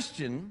life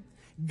Christian,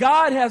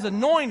 God has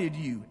anointed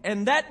you,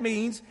 and that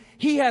means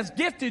He has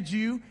gifted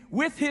you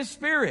with His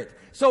Spirit.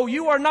 So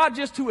you are not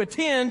just to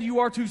attend, you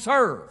are to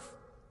serve.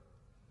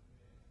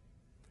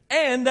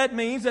 And that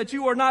means that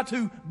you are not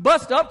to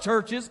bust up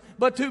churches,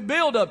 but to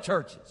build up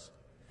churches.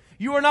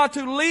 You are not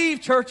to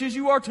leave churches,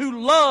 you are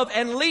to love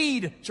and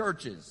lead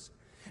churches.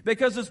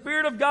 Because the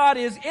Spirit of God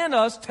is in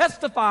us,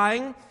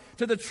 testifying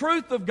to the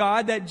truth of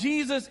God that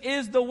Jesus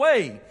is the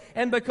way.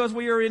 And because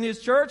we are in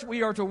His church,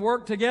 we are to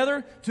work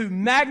together to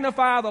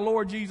magnify the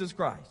Lord Jesus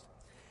Christ.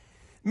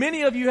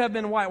 Many of you have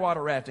been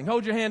whitewater rafting.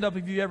 Hold your hand up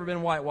if you've ever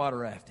been whitewater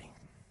rafting.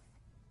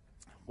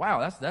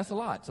 Wow, that's a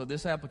lot. So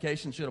this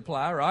application should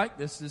apply, right?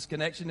 This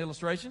connection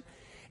illustration.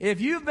 If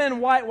you've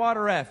been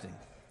whitewater rafting,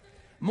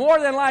 more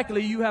than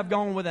likely you have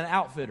gone with an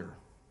outfitter.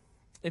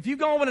 If you've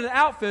gone with an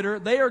outfitter,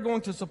 they are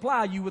going to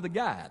supply you with a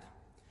guide.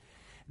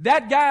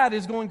 That guide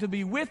is going to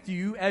be with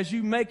you as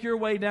you make your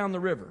way down the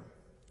river.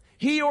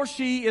 He or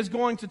she is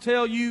going to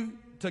tell you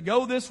to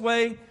go this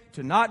way,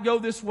 to not go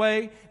this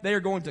way. They are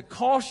going to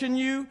caution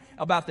you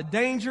about the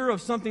danger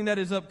of something that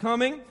is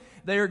upcoming.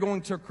 They are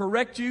going to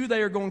correct you.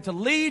 They are going to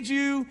lead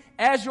you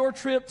as your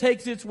trip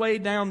takes its way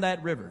down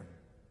that river.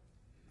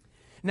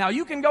 Now,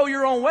 you can go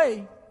your own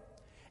way.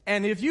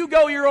 And if you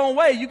go your own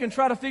way, you can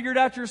try to figure it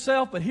out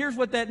yourself. But here's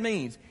what that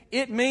means.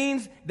 It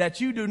means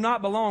that you do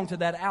not belong to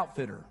that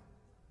outfitter.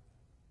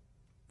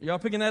 Y'all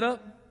picking that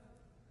up?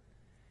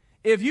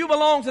 If you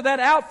belong to that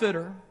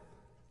outfitter,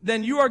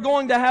 then you are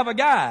going to have a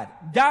guide.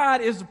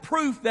 God is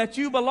proof that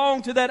you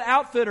belong to that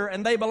outfitter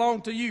and they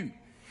belong to you.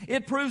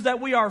 It proves that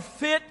we are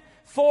fit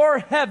for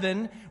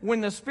heaven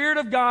when the Spirit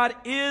of God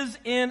is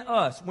in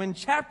us. When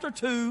chapter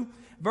 2,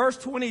 verse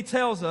 20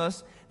 tells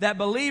us that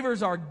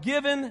believers are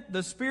given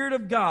the Spirit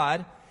of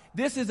God,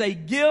 this is a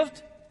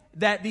gift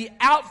that the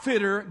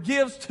outfitter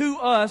gives to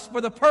us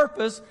for the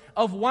purpose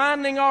of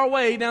winding our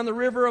way down the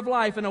river of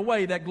life in a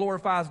way that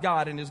glorifies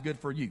God and is good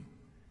for you.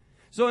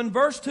 So in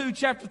verse 2,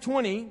 chapter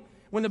 20,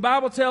 when the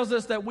Bible tells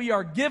us that we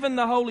are given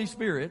the Holy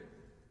Spirit,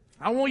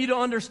 I want you to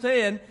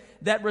understand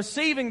that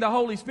receiving the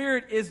Holy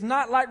Spirit is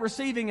not like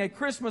receiving a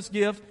Christmas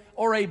gift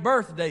or a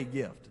birthday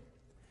gift.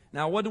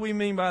 Now, what do we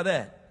mean by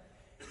that?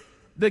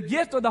 The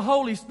gift of the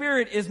Holy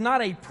Spirit is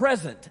not a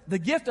present. The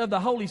gift of the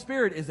Holy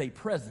Spirit is a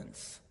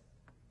presence.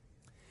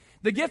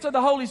 The gift of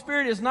the Holy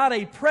Spirit is not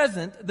a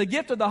present. The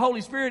gift of the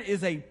Holy Spirit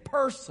is a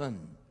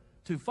person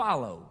to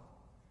follow.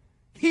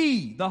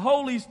 He, the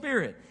Holy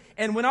Spirit.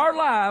 And when our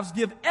lives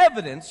give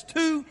evidence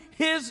to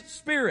His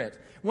Spirit,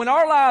 when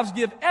our lives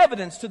give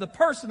evidence to the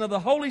person of the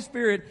Holy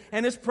Spirit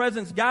and His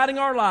presence guiding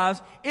our lives,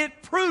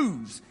 it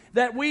proves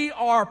that we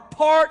are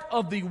part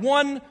of the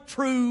one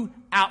true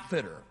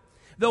outfitter.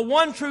 The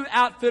one true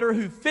outfitter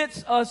who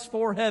fits us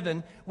for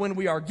heaven when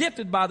we are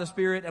gifted by the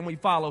Spirit and we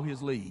follow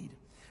His lead.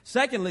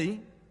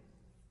 Secondly,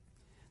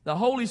 the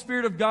Holy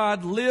Spirit of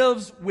God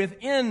lives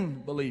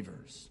within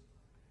believers.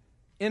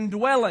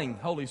 Indwelling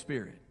Holy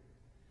Spirit.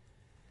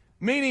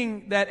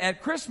 Meaning that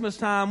at Christmas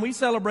time, we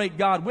celebrate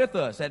God with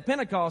us. At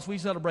Pentecost, we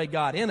celebrate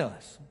God in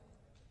us.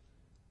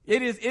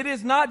 It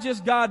is not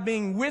just God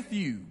being with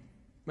you.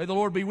 May the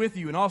Lord be with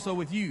you and also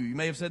with you. You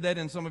may have said that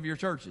in some of your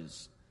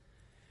churches.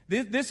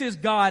 This is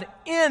God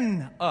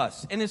in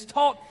us. And it's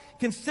taught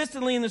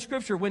consistently in the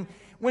Scripture.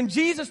 When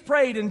Jesus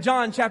prayed in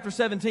John chapter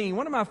 17,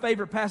 one of my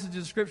favorite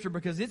passages of Scripture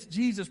because it's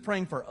Jesus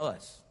praying for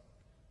us.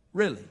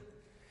 Really.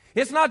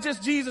 It's not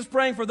just Jesus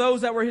praying for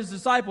those that were His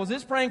disciples.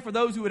 It's praying for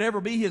those who would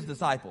ever be His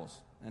disciples.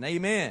 And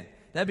amen.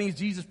 That means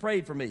Jesus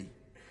prayed for me.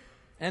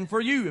 And for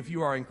you if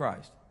you are in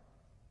Christ.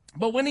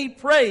 But when He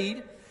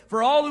prayed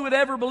for all who would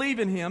ever believe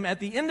in Him,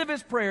 at the end of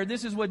His prayer,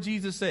 this is what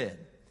Jesus said.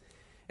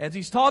 As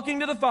He's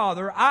talking to the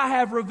Father, I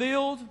have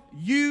revealed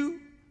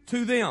you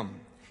to them.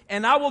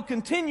 And I will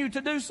continue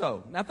to do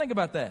so. Now think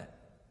about that.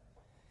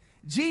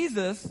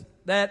 Jesus,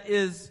 that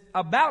is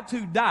about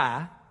to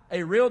die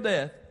a real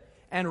death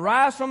and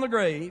rise from the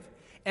grave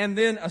and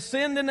then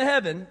ascend into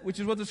heaven, which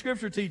is what the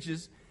Scripture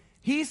teaches,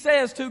 He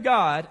says to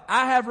God,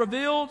 I have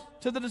revealed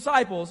to the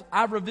disciples,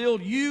 I've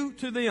revealed you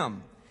to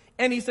them.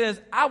 And He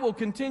says, I will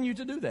continue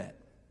to do that.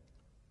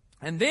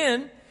 And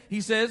then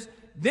He says,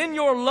 then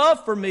your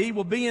love for me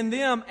will be in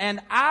them and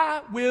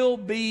I will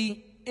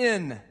be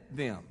in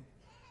them.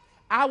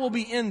 I will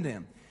be in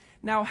them.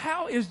 Now,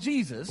 how is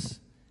Jesus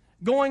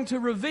going to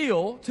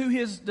reveal to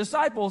His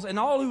disciples and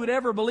all who would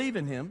ever believe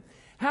in Him,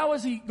 how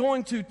is He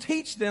going to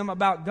teach them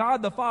about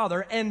God the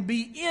Father and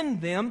be in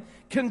them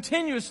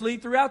continuously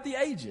throughout the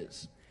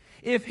ages?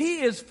 If He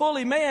is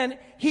fully man,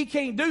 He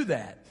can't do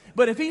that.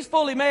 But if He's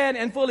fully man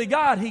and fully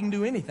God, He can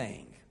do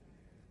anything.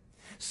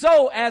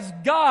 So as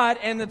God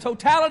and the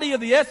totality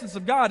of the essence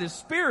of God is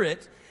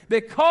Spirit,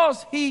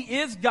 because He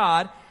is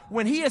God,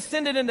 when He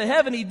ascended into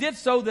heaven, He did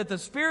so that the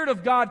Spirit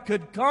of God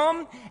could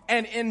come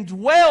and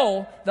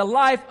indwell the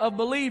life of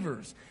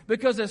believers.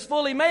 Because as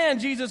fully man,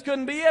 Jesus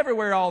couldn't be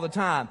everywhere all the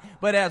time.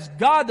 But as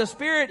God the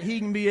Spirit, He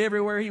can be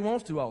everywhere He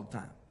wants to all the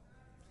time.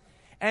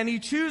 And He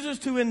chooses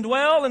to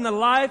indwell in the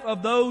life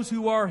of those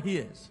who are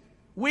His.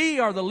 We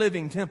are the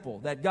living temple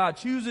that God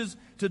chooses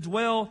to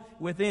dwell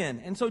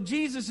within. And so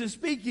Jesus is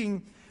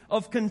speaking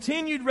of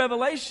continued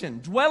revelation,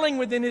 dwelling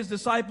within His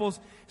disciples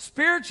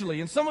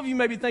spiritually. And some of you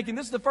may be thinking,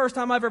 this is the first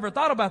time I've ever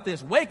thought about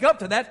this. Wake up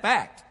to that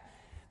fact.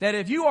 That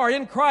if you are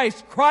in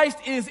Christ, Christ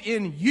is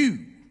in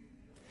you.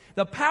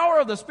 The power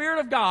of the Spirit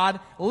of God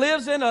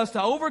lives in us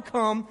to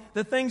overcome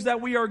the things that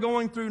we are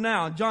going through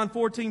now. In John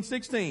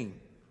 14:16,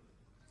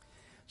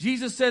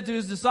 Jesus said to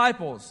His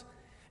disciples,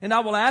 and I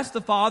will ask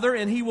the Father,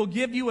 and He will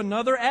give you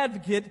another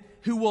advocate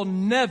who will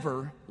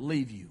never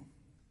leave you.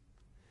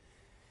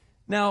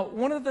 Now,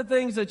 one of the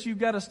things that you've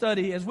got to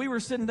study, as we were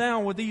sitting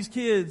down with these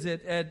kids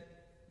at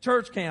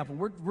church camp, and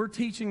we're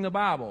teaching the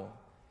Bible.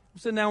 I'm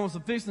sitting down with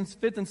some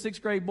fifth and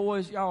sixth grade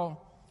boys.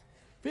 Y'all,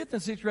 5th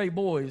and 6th grade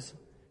boys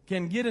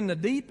can get in the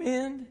deep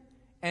end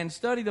and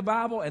study the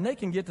Bible, and they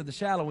can get to the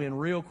shallow end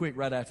real quick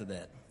right after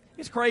that.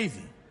 It's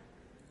crazy.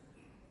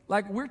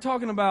 Like, we're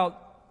talking about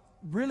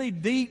really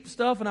deep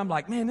stuff, and I'm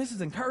like, man, this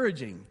is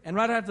encouraging. And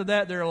right after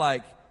that, they're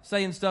like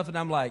saying stuff, and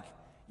I'm like,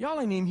 y'all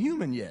ain't even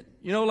human yet.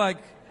 You know, like,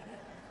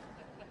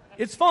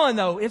 it's fun,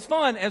 though. It's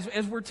fun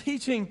as we're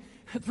teaching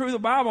through the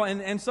Bible.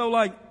 And so,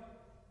 like,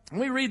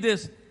 when we read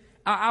this,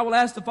 I will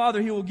ask the Father,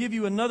 He will give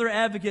you another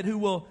advocate who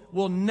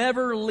will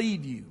never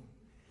leave you.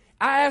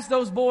 I asked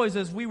those boys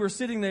as we were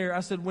sitting there,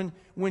 I said,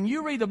 when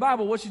you read the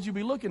Bible, what should you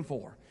be looking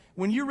for?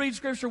 When you read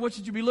Scripture, what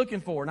should you be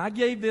looking for? And I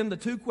gave them the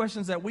two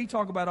questions that we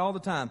talk about all the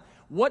time.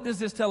 What does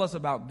this tell us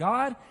about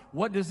God?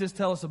 What does this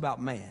tell us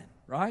about man?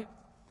 Right?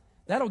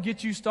 That'll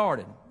get you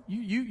started.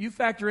 You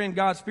factor in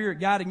God's Spirit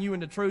guiding you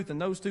into truth and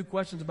those two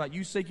questions about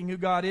you seeking who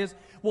God is.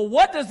 Well,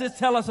 what does this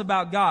tell us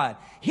about God?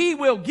 He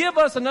will give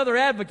us another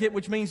advocate,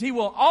 which means He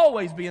will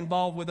always be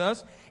involved with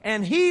us,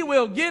 and He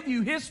will give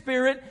you His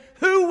Spirit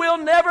who will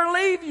never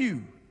leave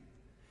you.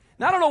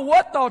 Now, I don't know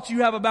what thoughts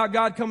you have about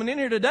God coming in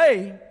here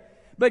today,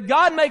 but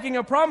God making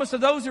a promise to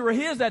those who are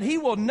His that He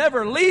will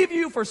never leave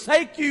you,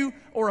 forsake you,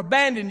 or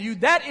abandon you.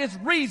 That is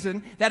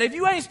reason that if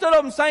you ain't stood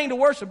up and sang to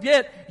worship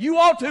yet, you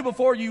ought to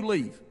before you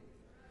leave.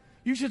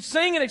 You should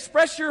sing and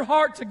express your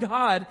heart to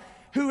God,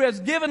 who has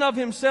given of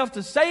Himself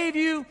to save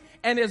you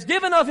and has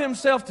given of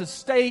Himself to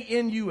stay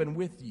in you and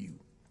with you.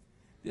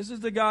 This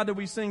is the God that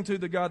we sing to,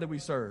 the God that we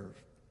serve.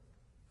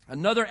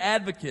 Another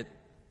advocate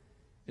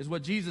is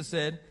what Jesus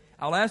said.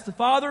 I'll ask the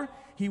Father,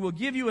 He will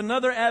give you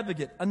another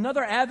advocate.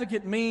 Another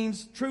advocate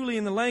means, truly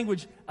in the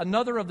language,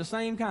 another of the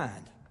same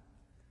kind.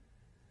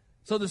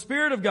 So the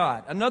Spirit of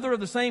God, another of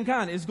the same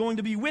kind, is going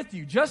to be with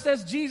you. Just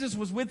as Jesus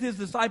was with His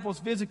disciples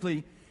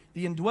physically,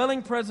 the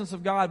indwelling presence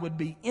of God would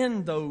be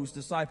in those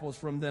disciples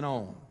from then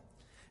on.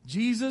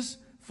 Jesus,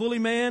 fully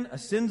man,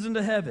 ascends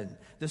into heaven.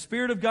 The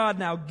Spirit of God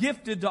now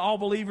gifted to all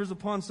believers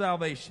upon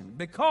salvation,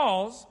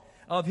 because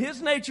of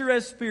His nature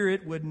as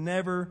Spirit would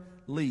never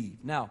leave.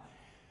 Now,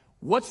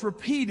 what's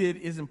repeated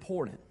is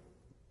important.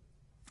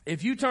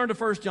 If you turn to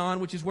 1 John,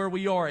 which is where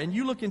we are, and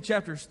you look in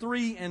chapters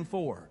 3 and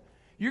 4,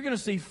 you're going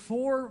to see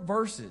 4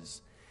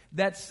 verses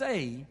that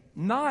say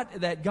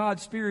not that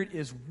God's Spirit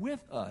is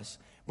with us,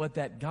 but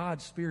that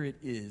God's Spirit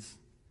is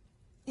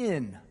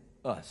in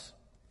us.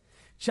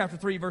 Chapter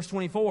 3, verse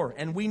 24,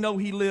 and we know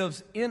He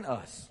lives in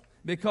us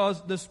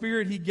because the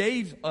Spirit He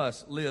gave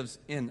us lives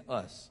in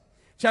us.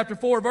 Chapter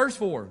 4, verse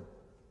 4,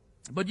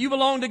 but you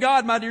belong to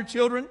God, my dear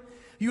children.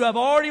 You have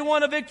already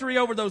won a victory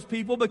over those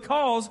people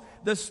because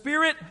the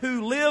Spirit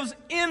who lives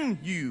in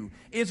you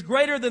is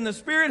greater than the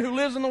Spirit who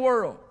lives in the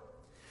world.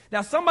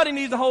 Now, somebody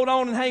needs to hold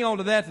on and hang on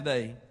to that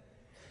today.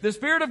 The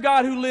Spirit of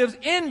God who lives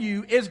in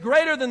you is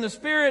greater than the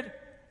spirit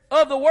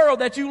of the world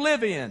that you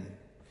live in.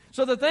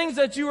 So the things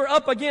that you are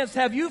up against,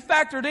 have you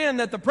factored in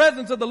that the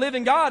presence of the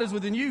living God is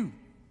within you?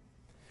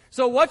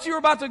 So what you're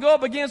about to go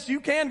up against,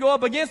 you can go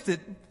up against it,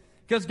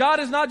 because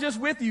God is not just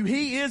with you,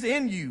 He is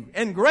in you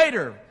and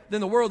greater than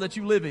the world that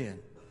you live in.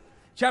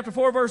 Chapter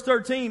 4, verse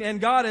 13,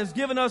 and God has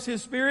given us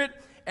His Spirit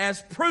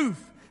as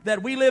proof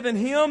that we live in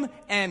Him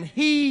and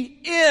He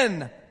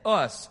in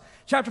us.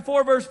 Chapter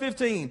 4, verse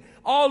 15,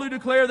 all who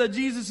declare that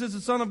Jesus is the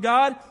Son of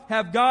God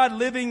have God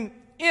living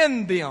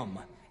in them,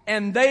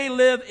 and they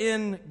live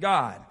in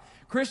God.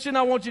 Christian,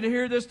 I want you to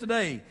hear this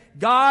today.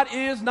 God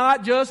is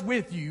not just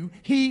with you,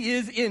 He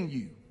is in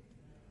you.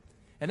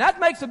 And that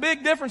makes a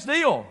big difference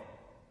deal.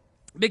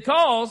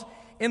 Because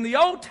in the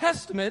Old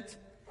Testament,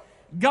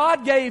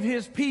 God gave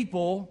His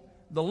people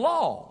the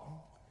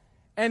law.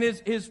 And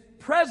His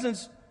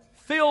presence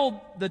filled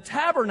the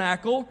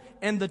tabernacle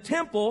and the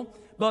temple.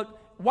 But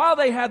while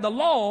they had the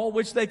law,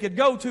 which they could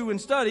go to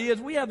and study, as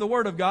we have the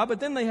Word of God, but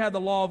then they had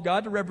the law of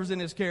God to represent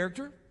His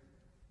character.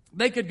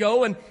 They could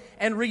go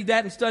and read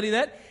that and study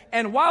that.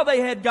 And while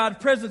they had God's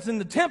presence in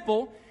the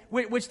temple,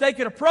 which they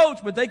could approach,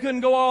 but they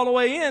couldn't go all the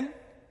way in.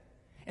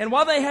 And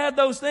while they had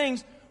those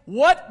things,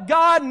 what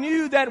God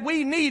knew that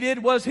we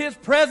needed was His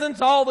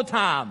presence all the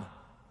time.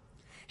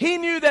 He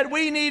knew that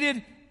we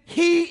needed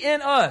He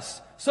in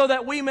us so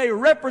that we may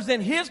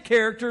represent His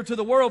character to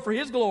the world for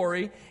His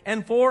glory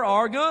and for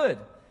our good.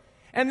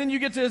 And then you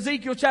get to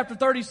Ezekiel chapter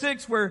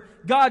 36 where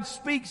God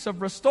speaks of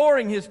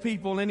restoring His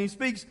people, and He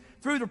speaks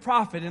through the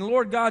prophet. And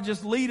Lord God,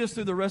 just lead us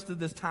through the rest of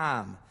this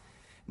time.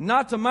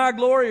 Not to my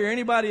glory or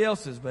anybody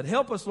else's, but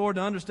help us, Lord,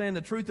 to understand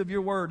the truth of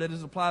your word that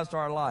it applies to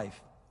our life.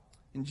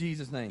 In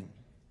Jesus' name.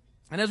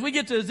 And as we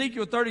get to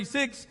Ezekiel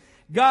 36,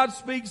 God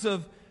speaks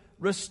of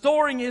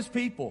restoring His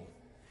people,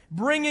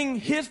 bringing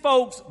His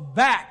folks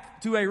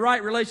back to a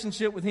right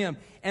relationship with Him.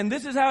 And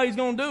this is how He's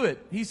going to do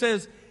it. He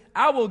says,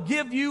 I will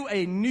give you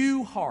a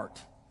new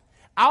heart.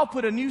 I'll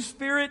put a new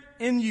spirit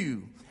in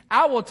you.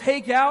 I will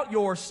take out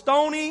your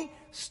stony,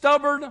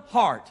 stubborn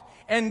heart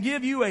and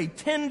give you a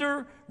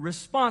tender,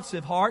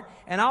 responsive heart,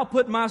 and I'll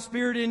put my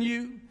Spirit in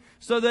you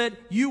so that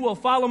you will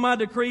follow my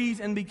decrees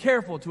and be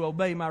careful to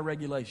obey my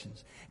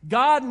regulations.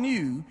 God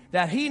knew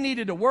that He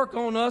needed to work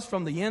on us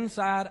from the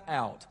inside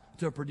out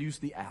to produce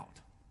the out.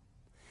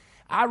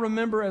 I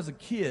remember as a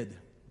kid,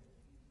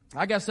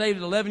 I got saved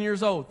at 11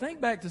 years old. Think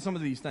back to some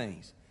of these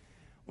things.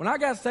 When I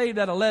got saved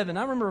at 11,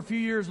 I remember a few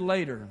years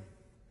later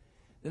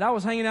that I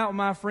was hanging out with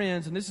my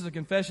friends, and this is a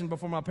confession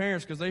before my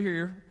parents because they're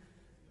here,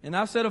 and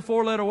I said a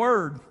 4-letter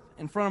word,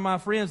 in front of my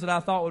friends that I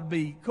thought would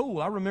be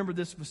cool. I remember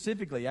this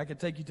specifically. I could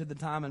take you to the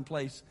time and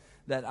place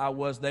that I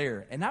was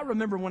there. And I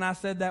remember when I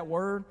said that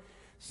word,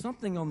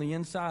 something on the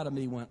inside of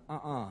me went,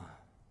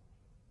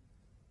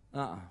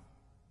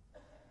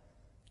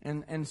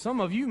 And some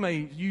of you may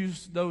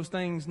use those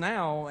things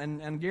now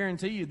and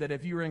guarantee you that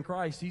if you're in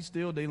Christ, He's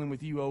still dealing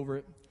with you over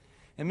it.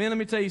 And men, let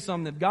me tell you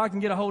something. If God can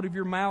get a hold of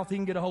your mouth, He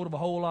can get a hold of a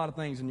whole lot of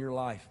things in your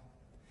life.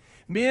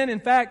 Men, in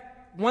fact,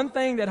 one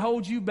thing that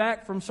holds you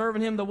back from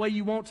serving Him the way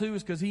you want to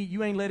is because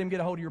you ain't let Him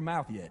get a hold of your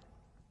mouth yet.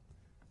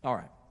 All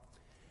right.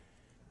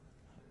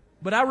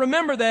 But I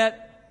remember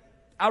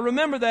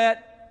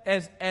that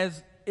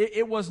as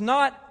it was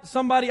not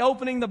somebody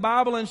opening the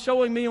Bible and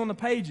showing me on the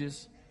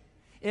pages.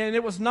 And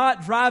it was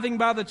not driving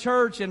by the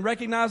church and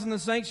recognizing the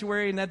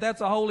sanctuary and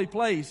that's a holy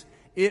place.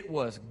 It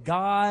was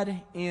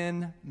God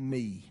in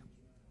me,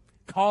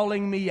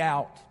 calling me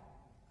out.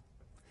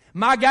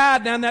 My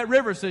guide down that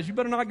river says, you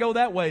better not go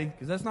that way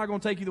because that's not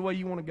going to take you the way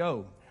you want to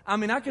go. I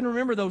mean, I can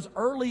remember those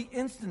early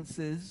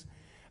instances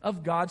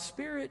of God's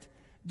Spirit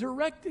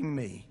directing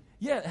me.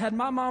 Yeah, had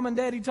my mom and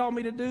daddy taught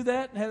me to do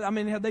that?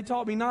 Had they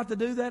taught me not to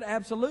do that?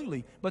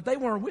 Absolutely. But they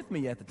weren't with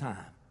me at the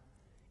time.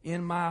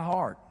 In my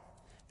heart,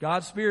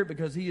 God's Spirit,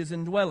 because He is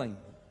indwelling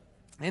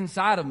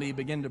inside of me,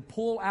 began to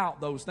pull out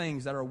those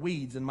things that are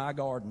weeds in my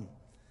garden.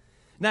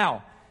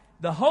 Now,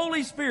 the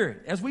Holy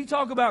Spirit, as we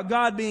talk about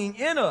God being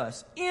in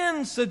us,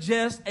 in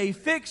suggests a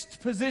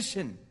fixed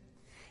position.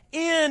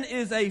 In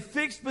is a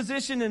fixed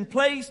position in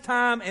place,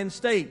 time, and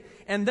state.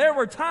 And there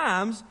were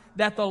times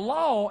that the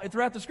law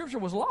throughout the Scripture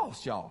was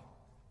lost, y'all.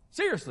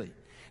 Seriously.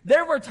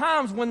 There were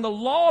times when the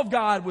law of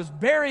God was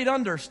buried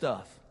under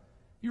stuff.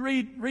 You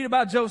read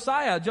about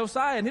Josiah.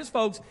 Josiah and his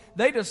folks,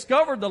 they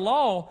discovered the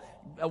law.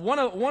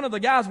 One of the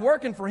guys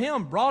working for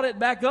him brought it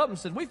back up and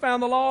said, we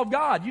found the law of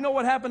God. You know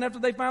what happened after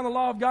they found the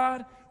law of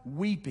God?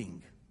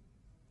 Weeping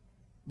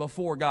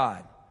before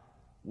God.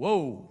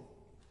 Whoa.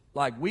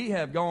 Like we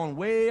have gone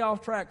way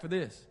off track for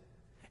this.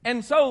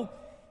 And so,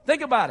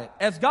 think about it.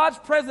 As God's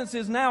presence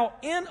is now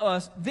in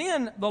us,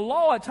 then the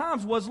law at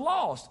times was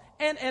lost.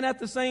 And at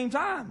the same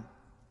time,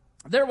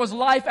 there was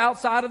life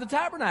outside of the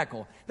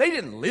tabernacle. They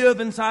didn't live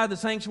inside the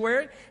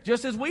sanctuary,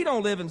 just as we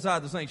don't live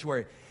inside the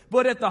sanctuary.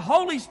 But if the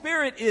Holy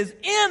Spirit is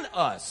in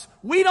us,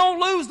 we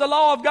don't lose the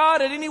law of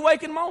God at any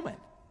waking moment.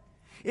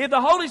 If the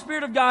Holy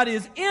Spirit of God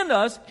is in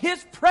us,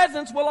 His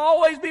presence will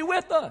always be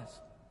with us.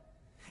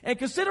 And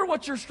consider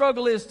what your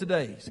struggle is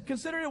today.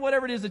 Consider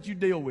whatever it is that you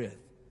deal with.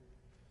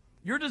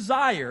 Your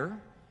desire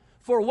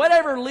for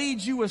whatever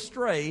leads you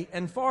astray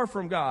and far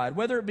from God,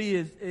 whether it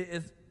be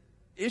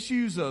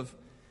issues of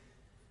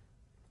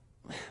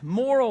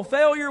moral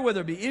failure,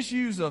 whether it be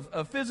issues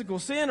of physical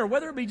sin, or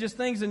whether it be just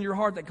things in your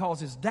heart that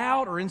causes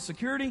doubt or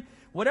insecurity,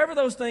 whatever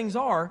those things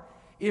are,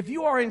 if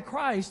you are in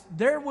Christ,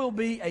 there will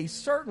be a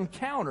certain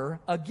counter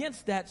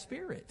against that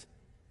spirit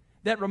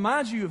that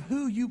reminds you of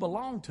who you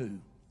belong to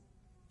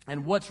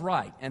and what's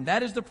right. And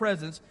that is the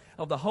presence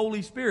of the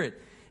Holy Spirit.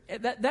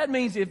 That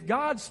means if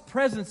God's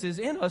presence is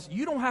in us,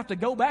 you don't have to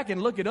go back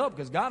and look it up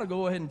because God will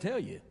go ahead and tell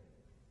you.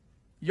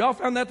 Y'all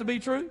found that to be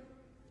true?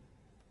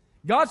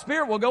 God's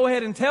Spirit will go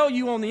ahead and tell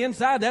you on the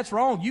inside that's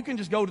wrong. You can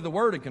just go to the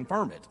Word and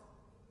confirm it.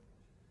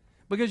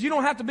 Because you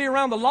don't have to be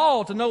around the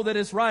law to know that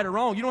it's right or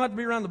wrong. You don't have to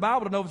be around the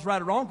Bible to know if it's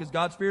right or wrong because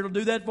God's Spirit will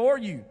do that for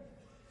you.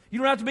 You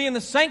don't have to be in the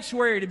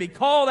sanctuary to be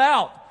called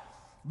out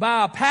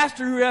by a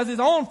pastor who has his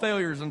own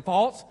failures and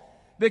faults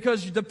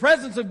because the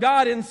presence of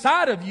God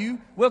inside of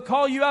you will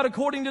call you out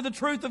according to the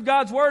truth of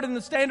God's Word and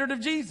the standard of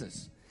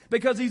Jesus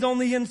because He's on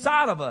the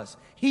inside of us.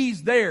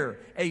 He's there,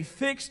 a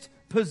fixed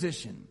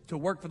position to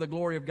work for the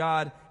glory of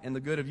God and the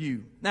good of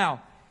you.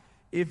 Now,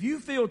 if you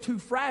feel too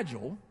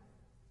fragile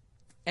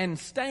and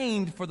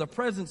stained for the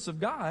presence of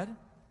God,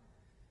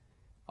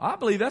 I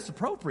believe that's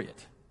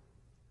appropriate.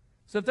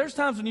 So if there's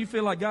times when you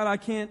feel like, God,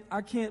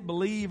 I can't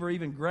believe or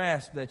even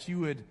grasp that you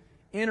would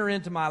enter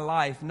into my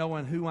life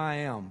knowing who I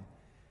am.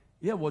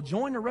 Yeah, well,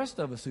 join the rest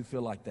of us who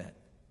feel like that.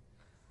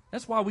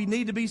 That's why we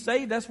need to be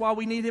saved. That's why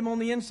we need Him on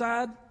the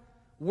inside,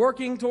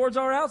 working towards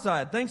our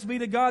outside. Thanks be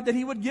to God that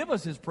He would give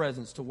us His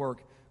presence to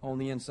work on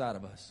the inside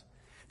of us.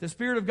 The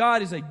Spirit of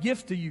God is a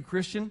gift to you,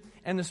 Christian,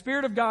 and the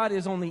Spirit of God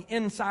is on the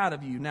inside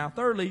of you. Now,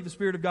 thirdly, the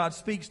Spirit of God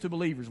speaks to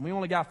believers. We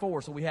only got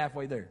 4, so we're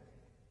halfway there.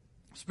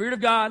 The Spirit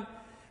of God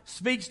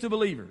speaks to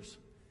believers.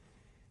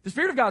 The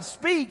Spirit of God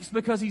speaks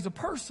because He's a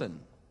person.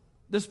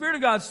 The Spirit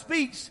of God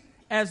speaks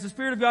as the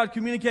Spirit of God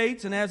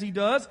communicates, and as He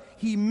does,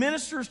 He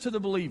ministers to the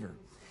believer.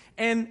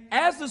 And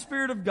as the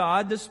Spirit of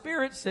God, the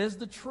Spirit says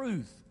the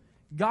truth.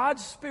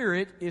 God's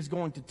Spirit is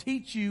going to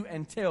teach you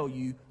and tell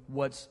you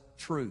what's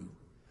true,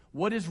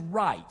 what is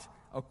right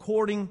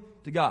according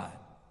to God.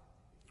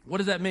 What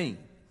does that mean?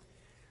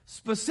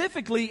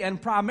 Specifically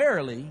and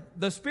primarily,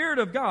 the Spirit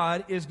of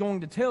God is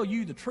going to tell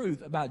you the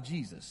truth about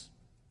Jesus.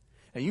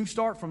 And you can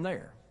start from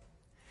there.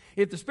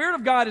 If the Spirit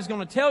of God is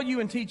going to tell you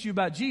and teach you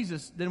about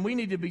Jesus, then we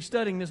need to be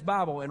studying this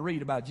Bible and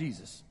read about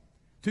Jesus.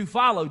 To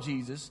follow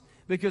Jesus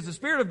Because the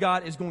Spirit of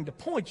God is going to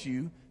point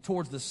you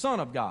towards the Son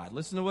of God.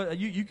 Listen to what,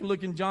 you can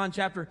look in John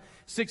chapter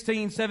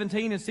 16,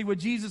 17 and see what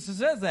Jesus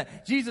says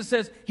that. Jesus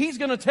says, He's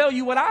going to tell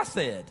you what I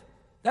said.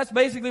 That's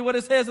basically what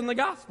it says in the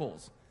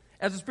Gospels.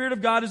 As the Spirit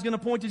of God is going to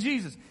point to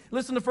Jesus.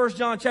 Listen to 1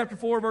 John chapter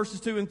 4,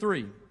 verses 2 and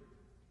 3.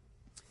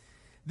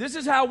 This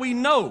is how we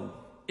know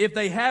if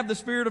they have the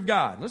Spirit of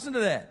God. Listen to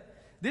that.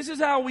 This is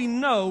how we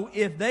know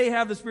if they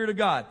have the Spirit of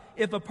God.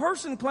 If a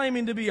person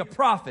claiming to be a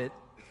prophet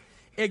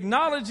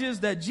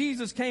acknowledges that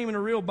Jesus came in a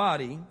real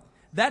body,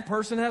 that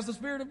person has the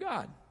Spirit of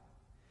God.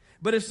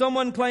 But if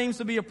someone claims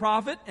to be a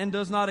prophet and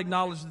does not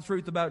acknowledge the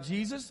truth about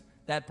Jesus,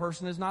 that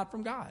person is not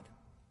from God.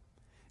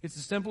 It's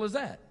as simple as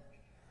that.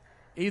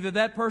 Either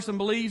that person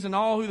believes in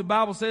all who the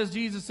Bible says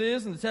Jesus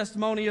is and the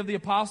testimony of the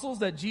apostles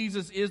that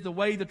Jesus is the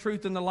way, the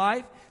truth, and the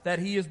life, that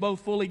He is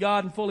both fully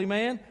God and fully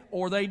man,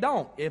 or they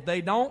don't. If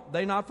they don't,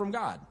 they're not from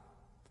God.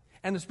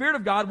 And the Spirit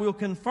of God will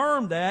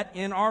confirm that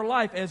in our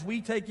life as we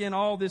take in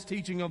all this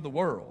teaching of the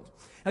world.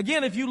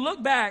 Again, if you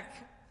look back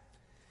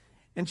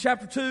in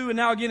chapter 2 and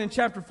now again in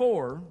chapter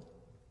 4,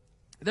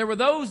 there were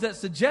those that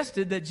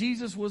suggested that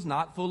Jesus was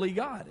not fully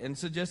God and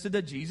suggested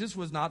that Jesus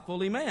was not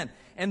fully man.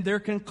 And their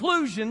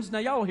conclusions, now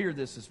y'all hear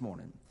this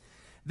morning,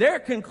 their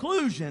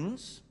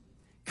conclusions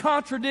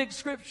contradict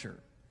Scripture.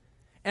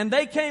 And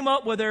they came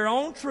up with their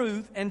own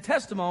truth and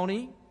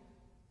testimony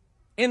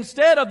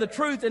instead of the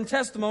truth and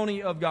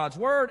testimony of God's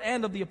Word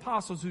and of the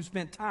apostles who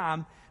spent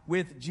time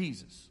with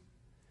Jesus.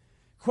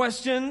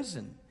 Questions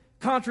and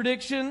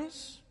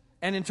contradictions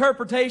and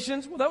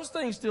interpretations, well, those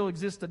things still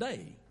exist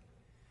today.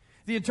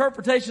 The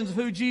interpretations of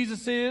who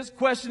Jesus is,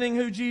 questioning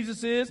who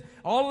Jesus is,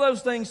 all of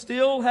those things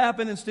still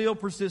happen and still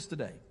persist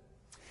today.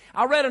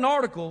 I read an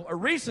article, a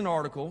recent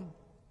article,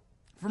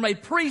 from a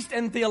priest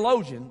and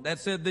theologian that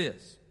said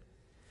this: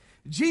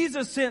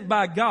 Jesus sent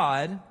by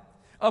God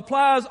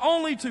applies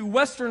only to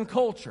Western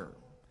culture,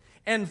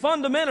 and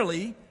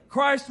fundamentally,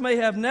 Christ may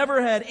have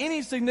never had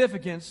any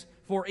significance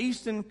for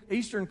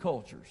Eastern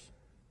cultures.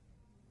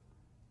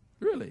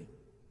 Really?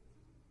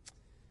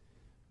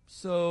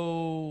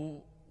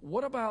 So,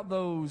 what about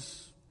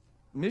those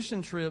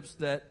mission trips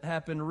that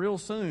happen real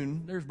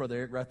soon? There's Brother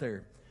Eric right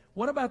there.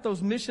 What about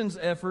those missions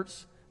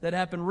efforts that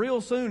happen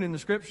real soon in the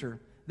Scripture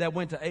that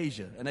went to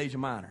Asia and Asia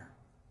Minor?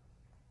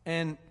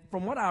 And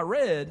from what I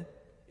read,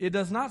 it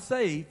does not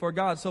say, for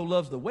God so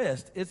loves the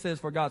West. It says,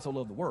 for God so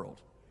loved the world.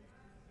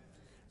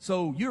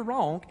 So you're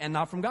wrong and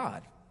not from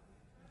God.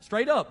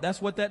 Straight up,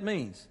 that's what that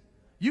means.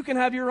 You can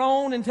have your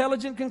own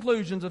intelligent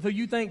conclusions of who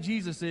you think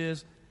Jesus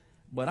is,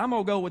 but I'm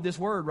going to go with this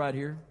word right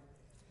here.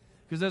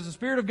 Because as the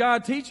Spirit of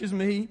God teaches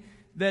me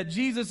that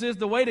Jesus is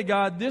the way to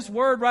God, this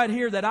word right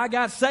here that I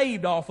got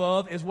saved off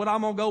of is what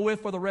I'm going to go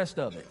with for the rest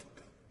of it.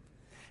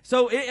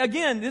 So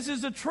again, this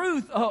is the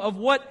truth of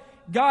what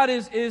God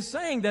is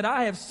saying, that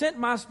I have sent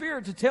my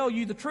Spirit to tell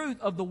you the truth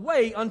of the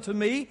way unto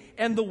me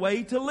and the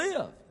way to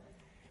live.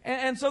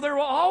 And so there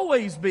will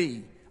always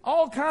be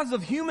all kinds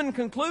of human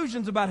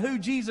conclusions about who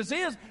Jesus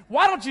is.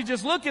 Why don't you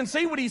just look and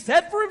see what He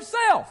said for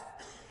Himself?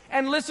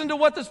 And listen to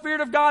what the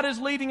Spirit of God is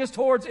leading us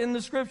towards in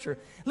the Scripture.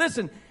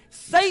 Listen,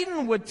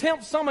 Satan would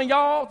tempt some of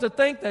y'all to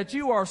think that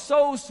you are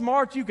so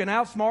smart you can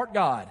outsmart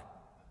God.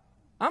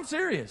 I'm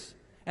serious.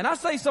 And I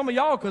say some of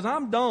y'all because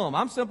I'm dumb.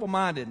 I'm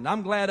simple-minded, and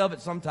I'm glad of it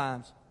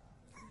sometimes.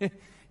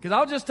 Because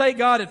I'll just take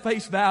God at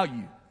face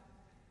value.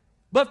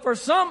 But for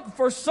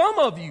some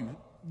of you,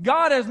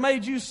 God has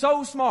made you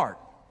so smart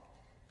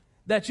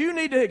that you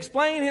need to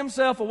explain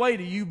Himself away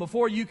to you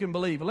before you can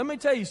believe. Let me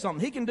tell you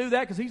something. He can do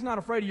that because He's not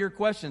afraid of your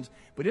questions,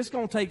 but it's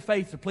going to take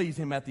faith to please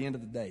Him at the end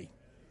of the day.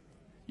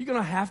 You're going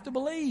to have to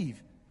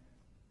believe.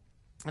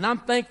 And I'm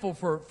thankful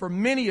for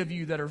many of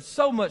you that are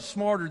so much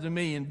smarter than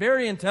me and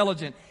very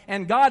intelligent,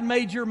 and God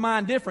made your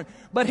mind different.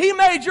 But He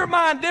made your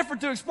mind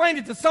different to explain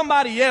it to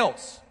somebody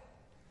else.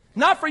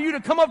 Not for you to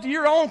come up to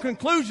your own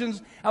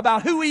conclusions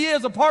about who He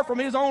is apart from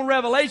His own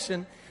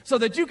revelation so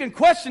that you can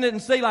question it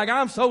and say, like,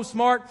 I'm so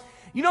smart.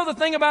 You know the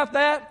thing about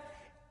that?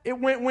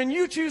 When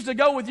you choose to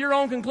go with your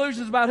own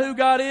conclusions about who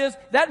God is,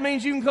 that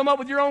means you can come up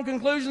with your own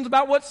conclusions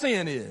about what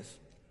sin is.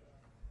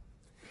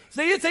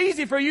 See, it's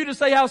easy for you to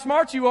say how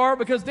smart you are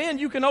because then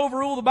you can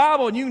overrule the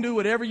Bible and you can do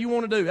whatever you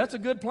want to do. That's a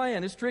good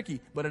plan. It's tricky,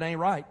 but it ain't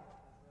right.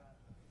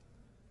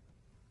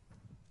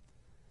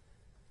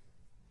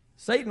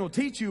 Satan will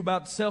teach you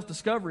about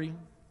self-discovery.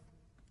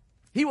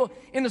 He will,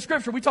 in the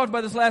Scripture, we talked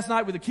about this last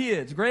night with the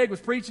kids. Greg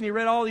was preaching, he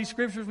read all these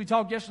Scriptures. We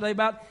talked yesterday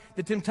about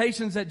the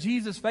temptations that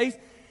Jesus faced.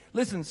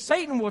 Listen,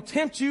 Satan will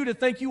tempt you to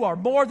think you are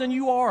more than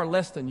you are or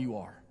less than you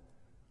are.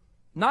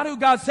 Not who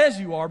God says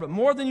you are, but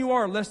more than you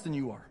are or less than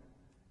you are.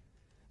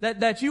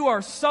 That you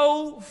are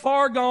so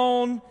far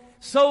gone,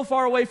 so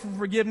far away from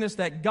forgiveness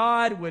that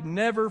God would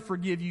never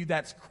forgive you.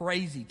 That's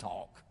crazy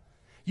talk.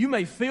 You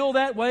may feel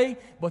that way,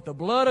 but the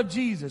blood of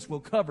Jesus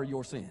will cover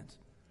your sins.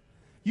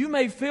 You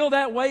may feel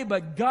that way,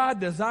 but God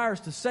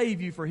desires to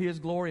save you for His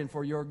glory and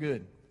for your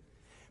good.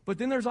 But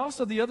then there's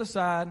also the other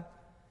side.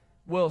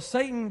 Well,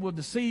 Satan will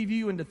deceive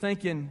you into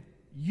thinking,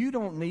 you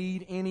don't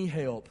need any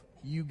help.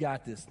 You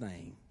got this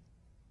thing.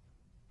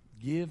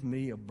 Give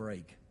me a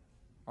break.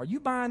 Are you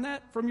buying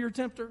that from your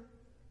tempter?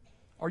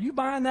 Are you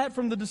buying that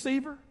from the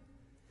deceiver?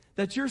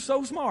 That you're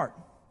so smart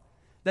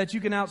that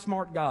you can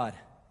outsmart God.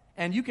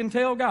 And you can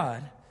tell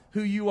God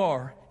who you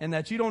are and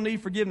that you don't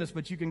need forgiveness,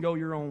 but you can go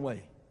your own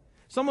way.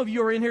 Some of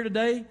you are in here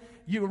today,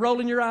 you're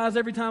rolling your eyes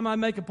every time I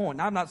make a point.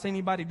 And I've not seen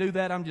anybody do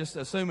that. I'm just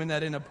assuming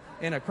that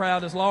in a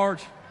crowd as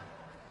large.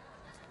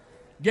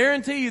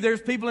 Guarantee you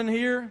there's people in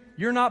here,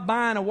 you're not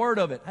buying a word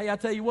of it. Hey, I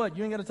tell you what,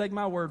 you ain't got to take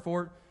my word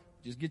for it.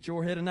 Just get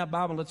your head in that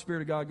Bible and let the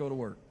Spirit of God go to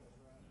work.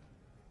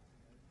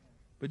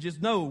 But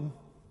just know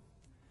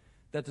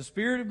that the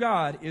Spirit of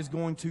God is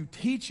going to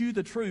teach you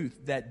the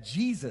truth that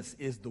Jesus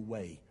is the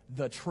way,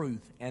 the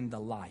truth, and the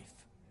life.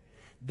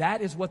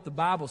 That is what the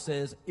Bible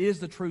says is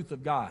the truth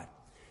of God.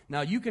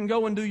 Now, you can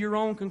go and do your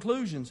own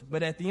conclusions,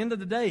 but at the end of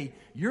the day,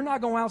 you're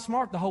not going to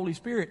outsmart the Holy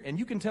Spirit, and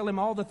you can tell Him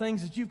all the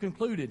things that you've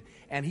concluded,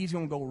 and He's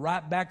going to go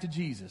right back to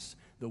Jesus,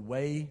 the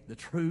way, the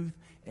truth,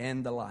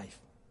 and the life.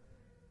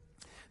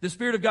 The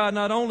Spirit of God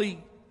not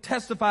only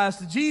testifies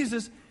to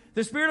Jesus,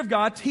 the Spirit of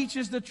God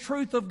teaches the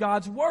truth of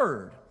God's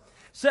Word.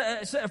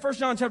 1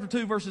 John chapter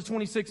 2, verses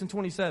 26 and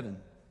 27.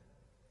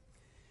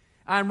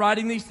 I am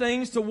writing these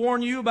things to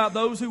warn you about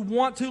those who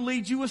want to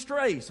lead you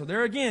astray. So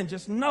there again,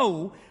 just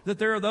know that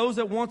there are those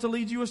that want to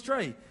lead you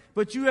astray.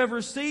 But you have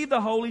received the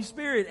Holy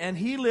Spirit, and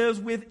He lives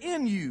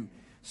within you.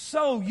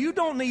 So you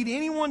don't need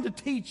anyone to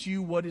teach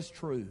you what is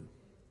true.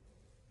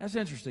 That's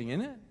interesting,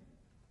 isn't it?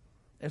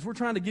 As we're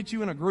trying to get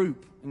you in a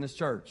group in this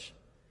church,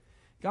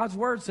 God's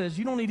Word says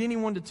you don't need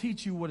anyone to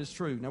teach you what is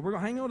true. Now we're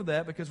going to hang on to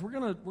that because we're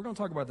going to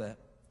talk about that.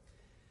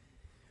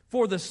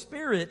 For the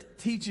Spirit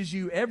teaches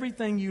you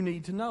everything you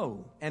need to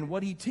know, and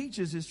what He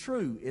teaches is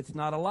true. It's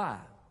not a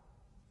lie.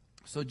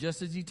 So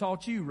just as He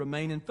taught you,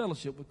 remain in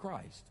fellowship with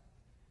Christ.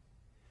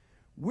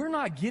 We're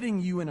not getting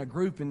you in a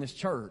group in this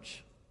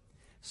church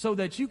so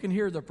that you can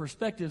hear the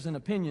perspectives and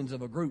opinions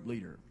of a group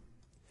leader.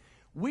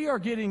 We are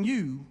getting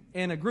you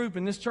in a group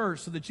in this church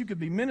so that you could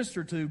be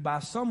ministered to by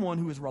someone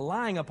who is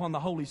relying upon the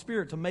Holy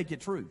Spirit to make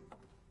it true.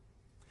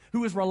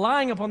 Who is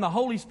relying upon the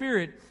Holy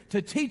Spirit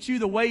to teach you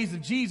the ways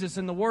of Jesus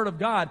and the Word of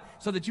God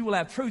so that you will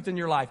have truth in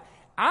your life.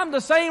 I'm the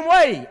same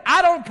way.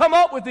 I don't come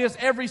up with this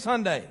every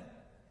Sunday.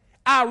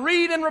 I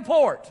read and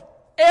report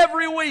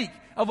every week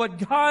of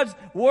what God's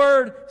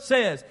Word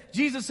says.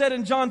 Jesus said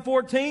in John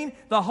 14,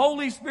 the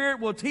Holy Spirit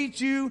will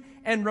teach you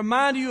and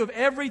remind you of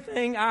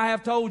everything I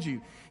have told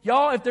you.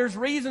 Y'all, if there's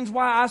reasons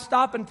why I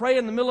stop and pray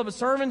in the middle of a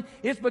sermon,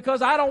 it's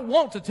because I don't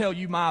want to tell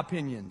you my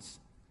opinions.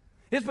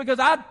 It's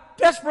because I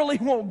desperately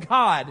want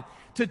God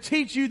to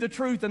teach you the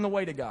truth and the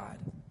way to God.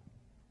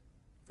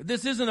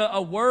 This isn't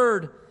a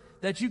word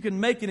that you can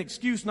make an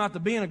excuse not to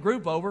be in a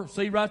group over.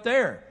 See right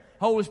there.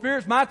 Holy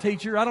Spirit's my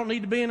teacher. I don't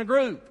need to be in a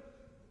group.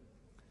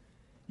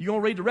 You going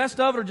to read the rest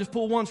of it or just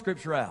pull one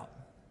scripture out?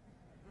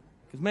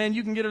 Because, man,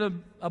 you can get it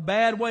a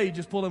bad way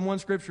just pulling one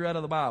scripture out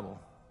of the Bible.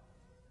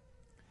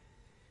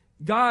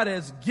 God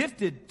has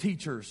gifted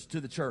teachers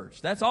to the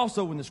church. That's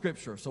also in the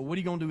scripture. So what are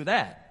you going to do with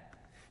that?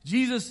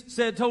 Jesus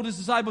told His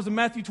disciples in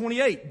Matthew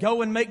 28,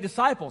 go and make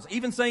disciples.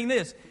 Even saying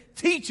this,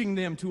 teaching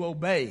them to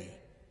obey.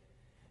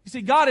 You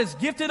see, God has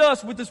gifted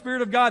us with the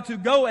Spirit of God to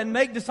go and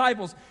make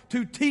disciples,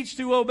 to teach,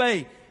 to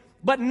obey.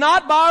 But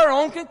not by our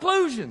own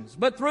conclusions,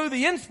 but through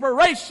the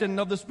inspiration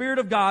of the Spirit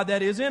of God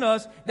that is in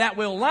us, that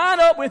will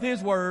line up with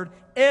His Word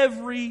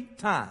every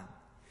time.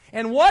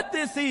 And what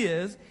this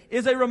is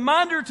a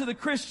reminder to the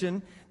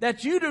Christian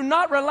that you do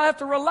not have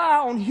to rely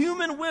on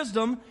human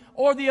wisdom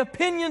or the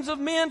opinions of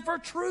men for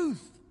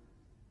truth.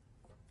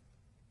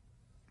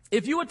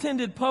 If you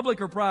attended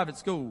public or private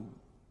school,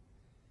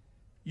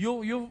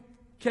 you'll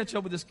catch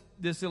up with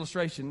this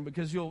illustration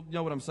because you'll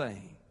know what I'm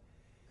saying.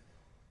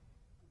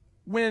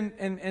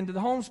 And to the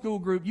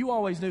homeschool group, you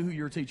always knew who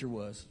your teacher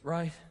was,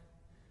 right?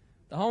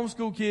 The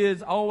homeschool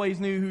kids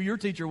always knew who your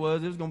teacher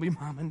was. It was going to be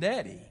mom and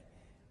daddy.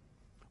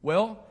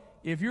 Well,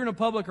 if you're in a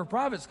public or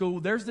private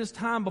school, there's this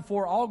time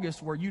before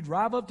August where you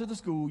drive up to the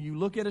school, you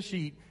look at a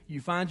sheet,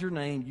 you find your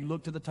name, you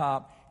look to the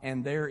top,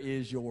 and there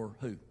is your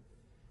who?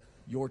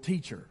 Your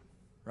teacher,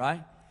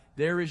 right?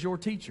 There is your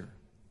teacher.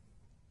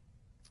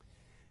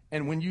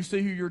 And when you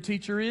see who your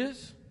teacher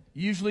is,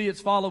 usually it's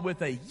followed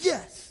with a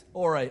yes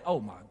or a, oh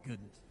my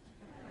goodness.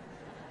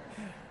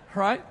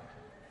 Right?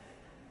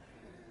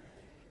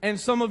 And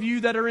some of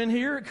you that are in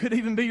here, it could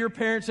even be your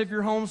parents if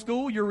you're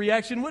homeschooled, your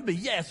reaction would be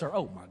yes or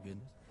oh my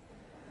goodness.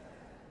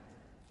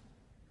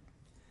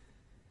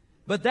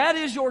 But that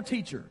is your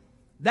teacher.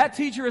 That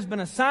teacher has been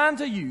assigned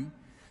to you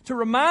to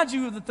remind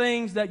you of the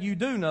things that you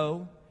do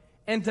know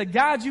and to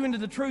guide you into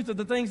the truth of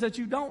the things that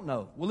you don't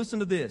know. Well, listen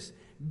to this.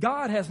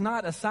 God has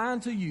not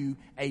assigned to you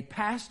a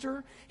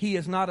pastor. He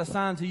has not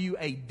assigned to you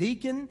a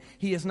deacon.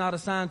 He has not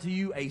assigned to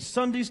you a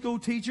Sunday school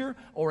teacher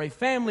or a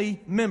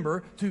family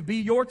member to be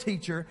your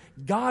teacher.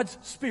 God's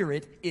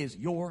Spirit is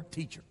your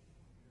teacher.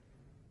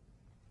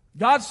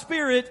 God's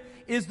Spirit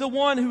is the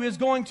one who is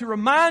going to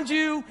remind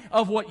you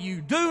of what you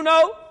do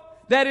know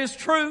that is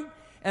true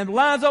and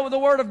lines up with the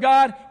Word of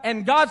God,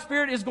 and God's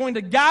Spirit is going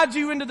to guide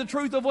you into the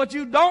truth of what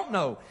you don't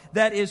know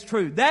that is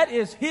true. That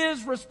is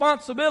His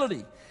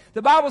responsibility.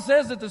 The Bible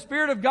says that the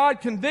Spirit of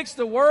God convicts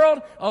the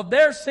world of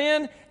their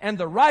sin and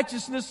the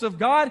righteousness of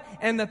God,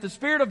 and that the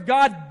Spirit of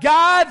God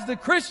guides the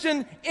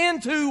Christian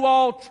into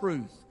all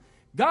truth.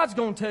 God's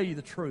going to tell you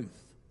the truth.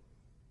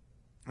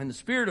 And the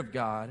Spirit of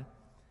God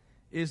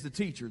is the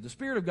teacher. The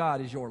Spirit of God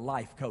is your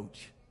life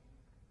coach.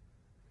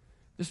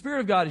 The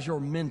Spirit of God is your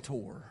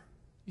mentor.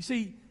 You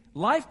see,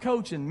 life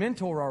coach and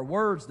mentor are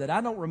words that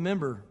I don't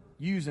remember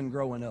using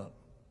growing up.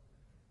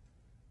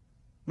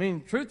 I mean,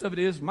 the truth of it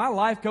is, my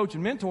life coach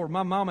and mentor,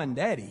 my mama and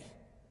daddy.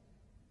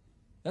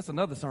 That's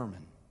another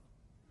sermon.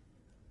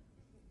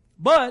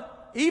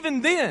 But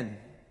even then,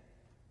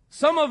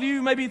 some of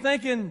you may be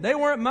thinking, they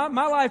weren't my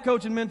life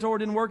coach and mentor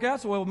didn't work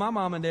out so well with my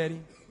mom and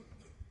daddy.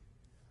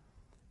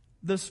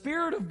 The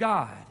Spirit of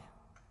God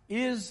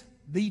is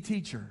the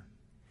teacher.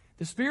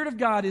 The Spirit of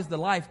God is the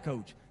life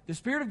coach. The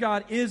Spirit of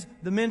God is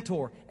the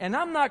mentor. And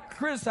I'm not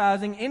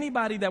criticizing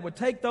anybody that would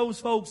take those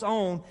folks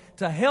on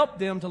to help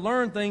them to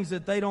learn things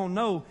that they don't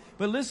know.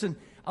 But listen,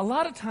 a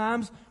lot of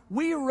times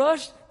we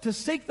rush to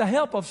seek the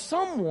help of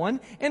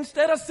someone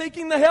instead of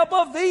seeking the help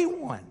of the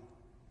one.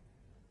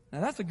 Now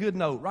that's a good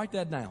note. Write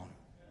that down.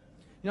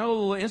 You know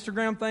the little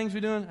Instagram things we're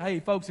doing? Hey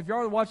folks, if y'all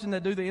are watching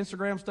that do the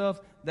Instagram stuff,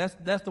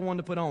 that's the one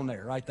to put on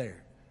there, right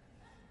there.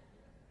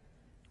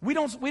 We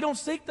don't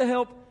seek the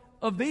help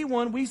of the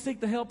one, we seek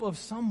the help of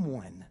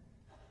someone.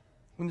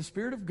 When the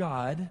Spirit of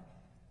God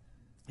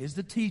is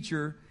the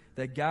teacher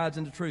that guides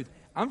into truth.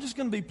 I'm just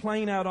going to be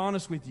plain out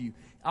honest with you.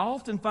 I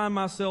often find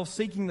myself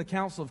seeking the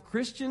counsel of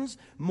Christians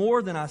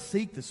more than I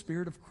seek the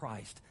Spirit of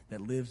Christ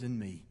that lives in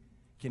me.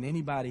 Can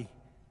anybody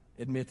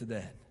admit to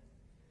that?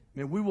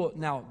 I mean,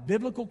 now,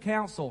 biblical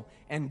counsel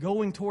and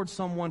going towards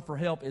someone for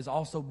help is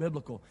also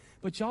biblical.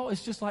 But y'all,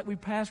 it's just like we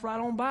pass right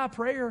on by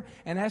prayer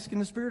and asking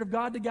the Spirit of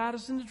God to guide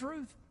us into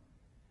truth.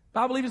 The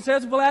Bible even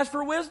says if we'll ask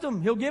for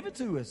wisdom, He'll give it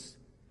to us.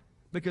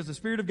 Because the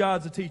Spirit of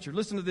God's a teacher.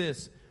 Listen to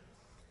this.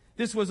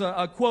 This was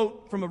a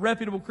quote from a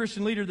reputable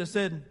Christian leader that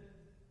said,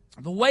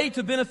 "The way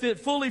to benefit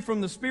fully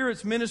from the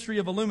Spirit's ministry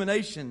of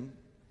illumination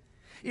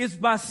is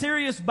by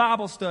serious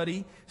Bible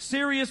study,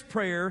 serious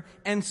prayer,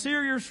 and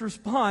serious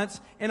response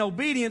and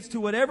obedience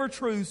to whatever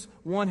truths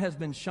one has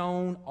been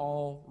shown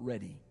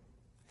already."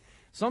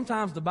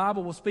 Sometimes the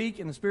Bible will speak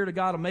and the Spirit of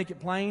God will make it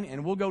plain,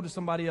 and we'll go to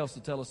somebody else to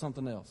tell us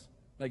something else,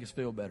 make us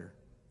feel better.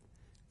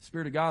 The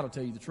Spirit of God will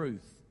tell you the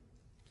truth.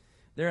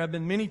 There have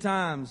been many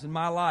times in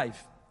my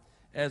life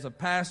as a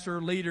pastor,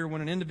 leader,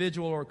 when an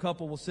individual or a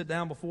couple will sit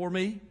down before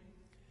me,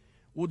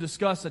 we'll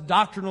discuss a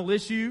doctrinal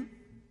issue,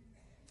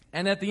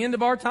 and at the end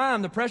of our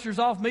time, the pressure's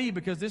off me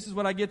because this is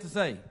what I get to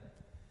say.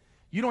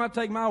 You don't have to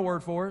take my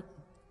word for it.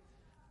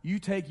 You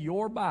take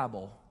your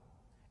Bible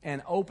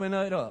and open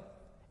it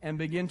up and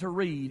begin to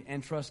read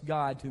and trust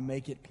God to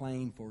make it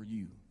plain for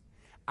you.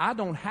 I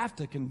don't have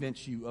to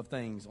convince you of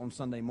things on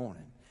Sunday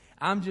morning.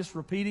 I'm just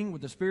repeating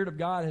what the Spirit of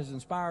God has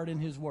inspired in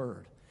His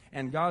Word.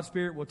 And God's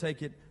Spirit will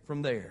take it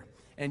from there.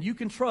 And you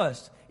can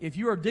trust, if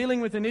you are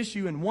dealing with an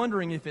issue and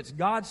wondering if it's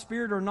God's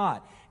Spirit or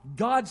not,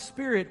 God's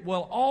Spirit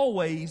will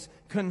always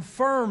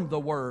confirm the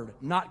Word,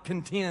 not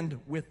contend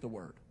with the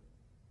Word.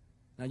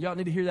 Now, y'all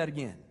need to hear that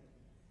again.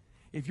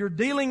 If you're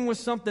dealing with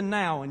something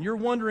now and you're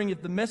wondering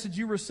if the message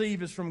you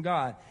receive is from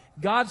God,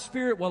 God's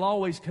Spirit will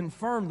always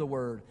confirm the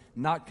Word,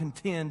 not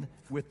contend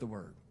with the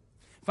Word.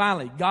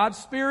 Finally, God's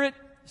Spirit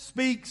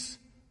speaks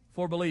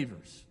for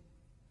believers.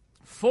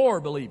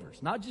 For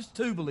believers. Not just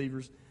to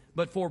believers,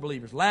 but for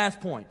believers.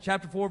 Last point,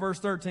 chapter 4, verse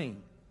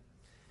 13.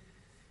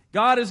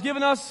 God has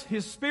given us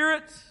His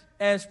Spirit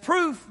as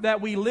proof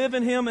that we live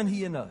in Him and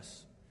He in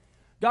us.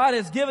 God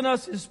has given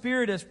us His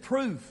Spirit as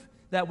proof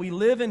that we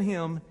live in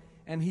Him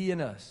and He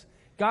in us.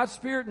 God's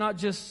Spirit not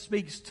just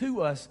speaks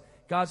to us,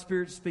 God's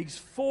Spirit speaks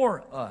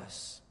for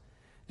us.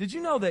 Did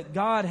you know that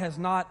God has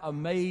not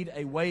made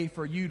a way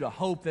for you to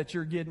hope that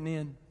you're getting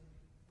in?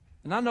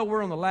 And I know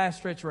we're on the last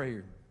stretch right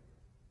here.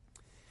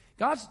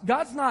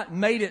 God's not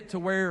made it to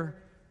where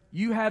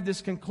you have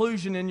this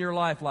conclusion in your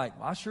life like,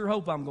 well, I sure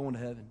hope I'm going to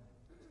heaven.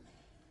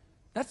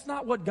 That's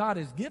not what God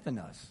has given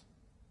us.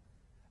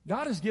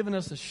 God has given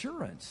us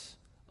assurance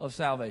of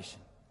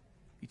salvation,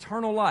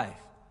 eternal life,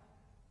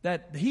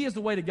 that He is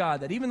the way to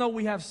God, that even though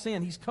we have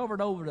sin, He's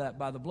covered over that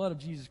by the blood of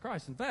Jesus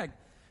Christ. In fact,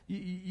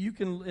 you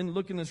can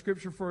look in the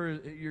Scripture for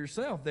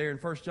yourself there in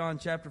 1 John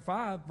chapter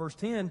 5, verse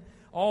 10.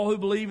 All who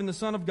believe in the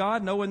Son of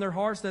God know in their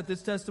hearts that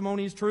this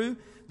testimony is true.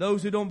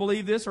 Those who don't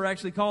believe this are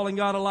actually calling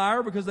God a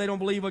liar because they don't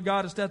believe what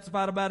God has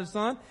testified about His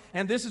Son.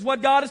 And this is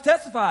what God has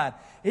testified.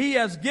 He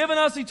has given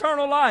us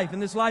eternal life,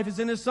 and this life is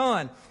in His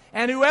Son.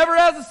 And whoever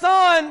has the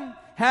Son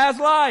has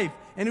life.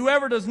 And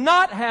whoever does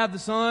not have the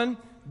Son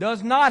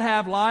does not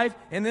have life.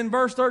 And then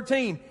verse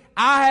 13,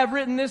 I have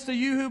written this to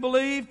you who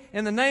believe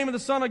in the name of the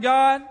Son of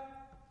God,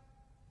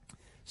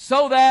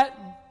 so that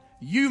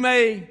you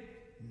may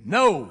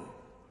know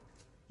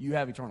you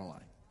have eternal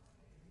life.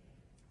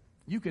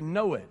 You can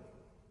know it.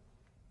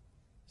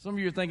 Some of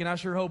you are thinking, I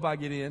sure hope I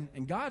get in.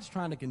 And God's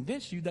trying to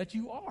convince you that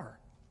you are.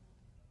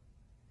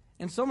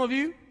 And some of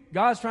you,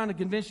 God's trying to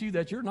convince you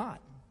that you're not.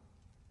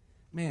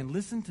 Man,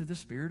 listen to the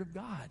Spirit of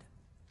God.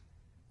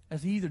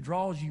 as He either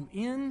draws you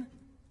in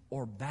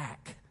or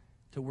back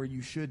to where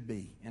you should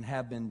be and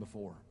have been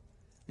before.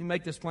 Let me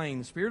make this plain.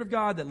 The Spirit of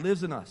God that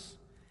lives in us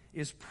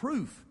is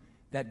proof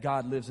that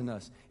God lives in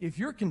us. If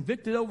you're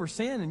convicted over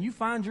sin and you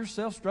find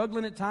yourself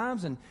struggling at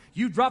times and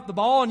you drop the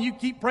ball and you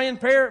keep praying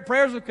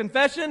prayers of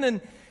confession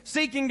and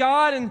seeking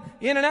God and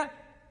in and out,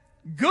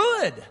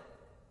 good.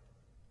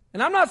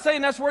 And I'm not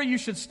saying that's where you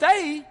should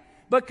stay,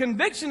 but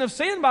conviction of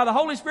sin by the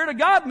Holy Spirit of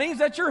God means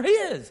that you're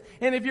His.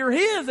 And if you're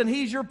His and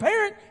He's your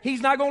parent,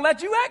 He's not going to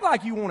let you act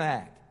like you want to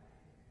act.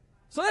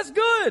 So that's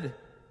good.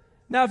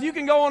 Now, if you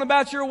can go on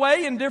about your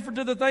way indifferent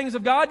to the things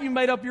of God, you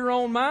made up your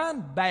own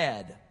mind,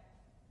 bad.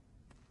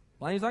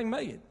 Plain as I can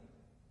make it.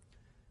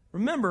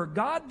 Remember,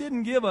 God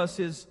didn't give us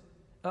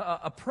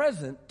a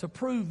present to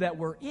prove that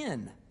we're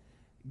in.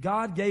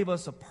 God gave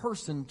us a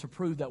person to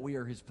prove that we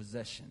are His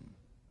possession.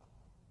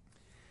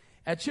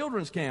 At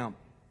children's camp,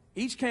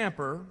 each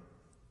camper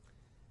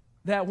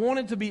that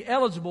wanted to be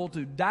eligible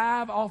to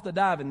dive off the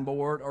diving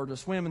board or to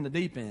swim in the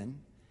deep end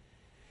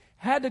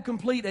had to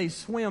complete a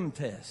swim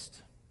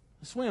test.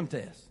 A swim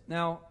test.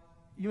 Now,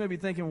 you may be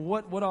thinking,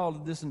 what all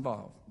did this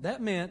involve?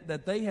 That meant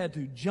that they had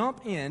to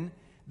jump in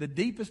the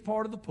deepest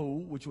part of the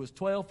pool, which was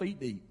 12 feet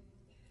deep.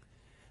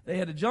 They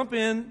had to jump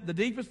in the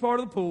deepest part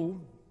of the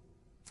pool,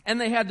 and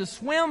they had to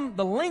swim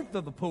the length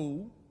of the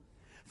pool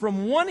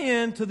from one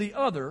end to the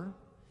other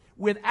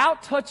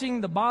without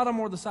touching the bottom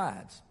or the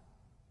sides.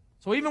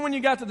 So even when you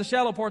got to the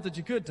shallow part that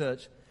you could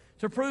touch,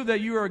 to prove that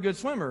you were a good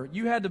swimmer,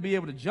 you had to be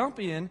able to jump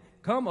in,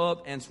 come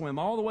up, and swim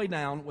all the way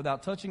down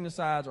without touching the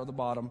sides or the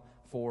bottom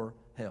for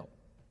help.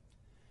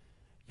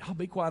 Y'all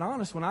be quite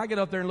honest, when I get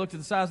up there and looked at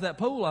the size of that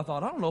pool, I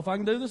thought, I don't know if I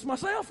can do this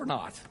myself or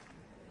not.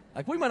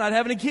 Like, we might not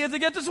have any kids that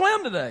get to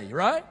swim today,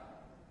 right?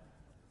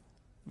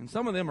 And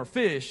some of them are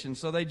fish, and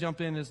so they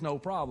jump in, it's no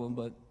problem,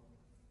 but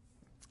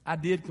I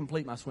did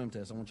complete my swim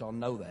test. I want y'all to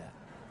know that.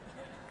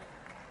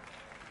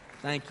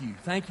 Thank you.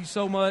 Thank you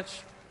so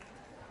much.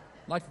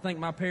 I'd like to thank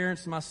my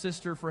parents and my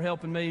sister for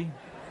helping me.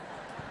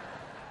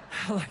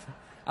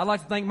 I'd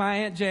like to thank my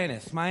Aunt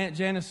Janice. My Aunt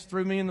Janice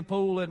threw me in the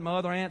pool at my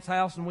other aunt's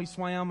house and we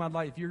swam.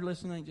 If you're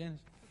listening, Aunt Janice,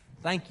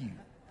 thank you.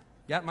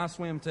 Got my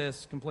swim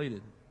test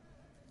completed.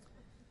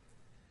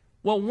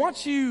 Well,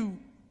 once you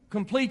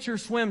complete your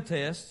swim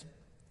test,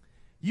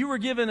 you were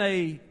given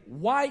a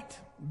white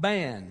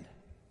band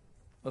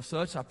of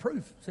such.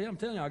 Proof. See, I'm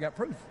telling you, I got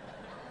proof.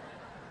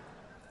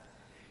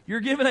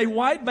 You're given a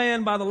white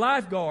band by the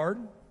lifeguard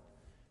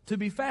to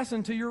be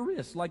fastened to your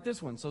wrist, like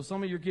this one. So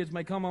some of your kids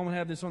may come home and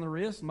have this on their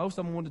wrist. Most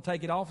of them wanted to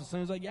take it off as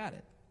soon as they got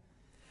it.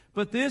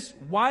 But this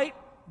white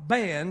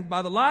band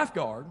by the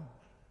lifeguard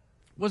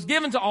was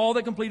given to all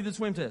that completed the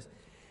swim test.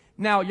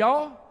 Now,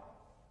 y'all,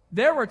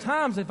 there were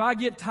times if I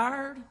get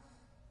tired,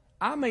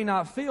 I may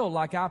not feel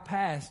like I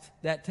passed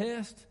that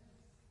test,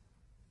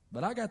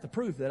 but I got the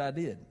proof that I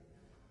did.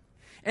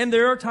 And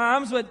there are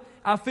times that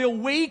I feel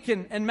weak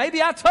and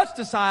maybe I touch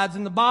the sides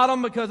and the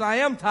bottom because I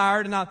am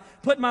tired and I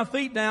put my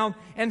feet down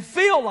and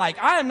feel like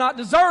I am not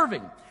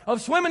deserving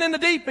of swimming in the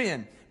deep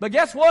end. But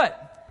guess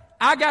what?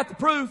 I got the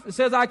proof that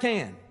says I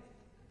can.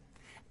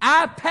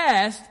 I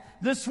passed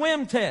the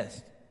swim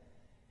test.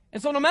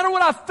 And so no matter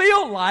what I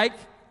feel like,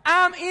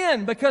 I'm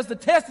in because the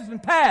test has been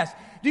passed.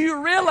 Do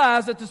you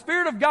realize that the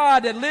Spirit of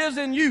God that lives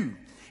in you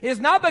is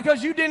not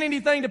because you did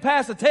anything to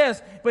pass the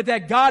test, but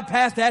that God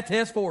passed that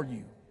test for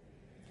you?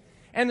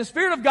 And the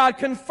Spirit of God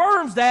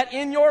confirms that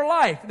in your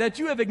life, that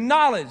you have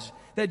acknowledged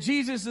that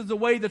Jesus is the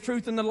way, the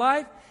truth, and the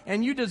life,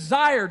 and you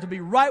desire to be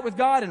right with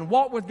God and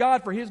walk with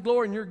God for His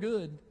glory and your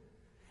good.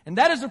 And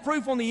that is the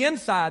proof on the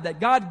inside that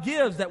God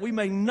gives that we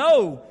may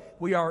know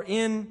we are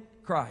in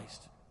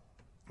Christ.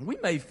 We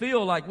may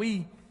feel like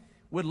we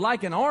would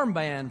like an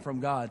armband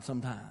from God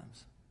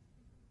sometimes.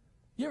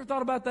 You ever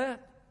thought about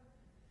that?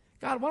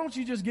 God, why don't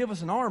you just give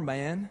us an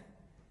armband?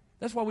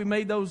 That's why we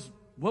made those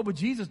 "What would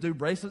Jesus do"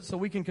 bracelets, so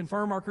we can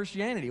confirm our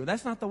Christianity. Well,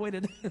 that's not the way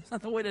to do it. That's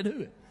not the way to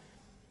do it.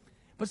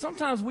 But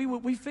sometimes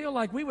we feel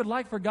like we would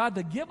like for God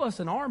to give us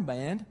an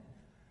armband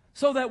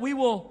so that we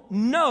will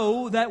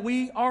know that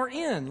we are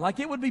in. Like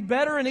it would be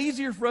better and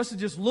easier for us to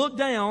just look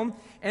down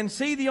and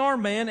see the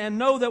armband and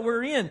know that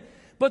we're in.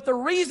 But the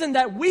reason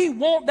that we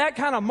want that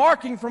kind of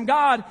marking from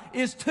God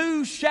is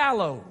too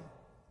shallow.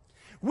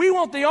 We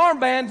want the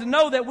armband to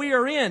know that we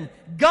are in.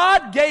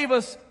 God gave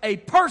us a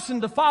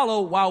person to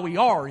follow while we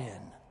are in.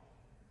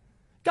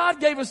 God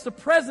gave us the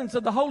presence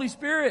of the Holy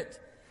Spirit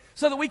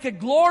so that we could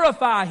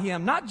glorify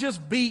Him, not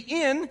just be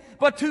in,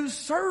 but to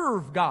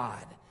serve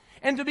God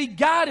and to be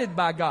guided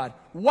by God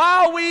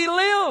while we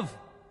live,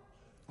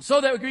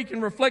 so that we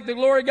can reflect the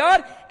glory of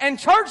God, and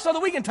church, so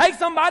that we can take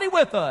somebody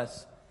with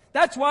us.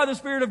 That's why the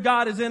Spirit of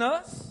God is in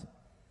us,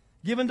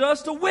 given to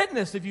us to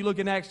witness. If you look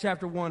in Acts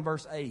chapter 1,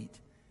 verse 8,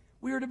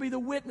 we are to be the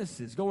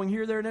witnesses, going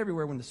here, there, and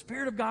everywhere when the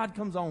Spirit of God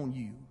comes on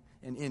you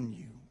and in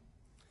you.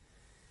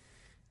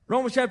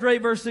 Romans chapter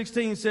 8, verse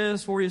 16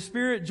 says, "For His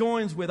Spirit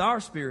joins with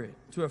our spirit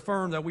to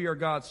affirm that we are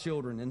God's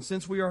children. And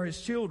since we are His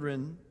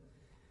children,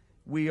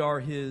 we are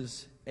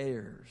His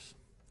heirs."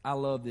 I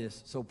love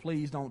this, so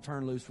please don't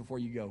turn loose before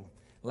you go.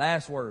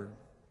 Last word.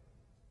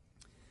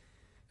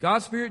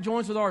 God's Spirit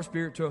joins with our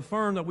spirit to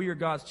affirm that we are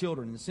God's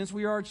children. And since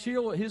we are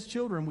His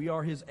children, we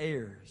are His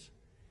heirs.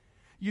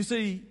 You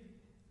see,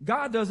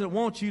 God doesn't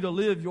want you to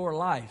live your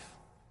life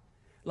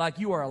like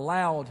you are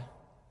allowed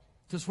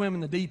to swim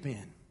in the deep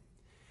end.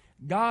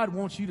 God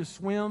wants you to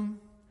swim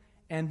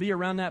and be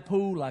around that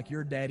pool like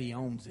your daddy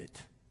owns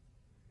it.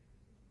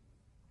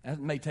 That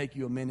may take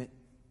you a minute.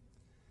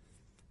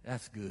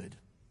 That's good.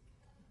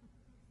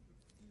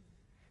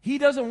 He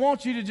doesn't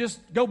want you to just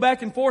go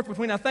back and forth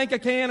between I think I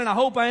can and I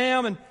hope I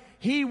am. And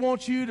He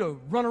wants you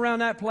to run around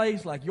that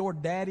place like your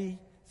daddy's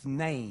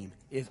name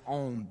is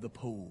on the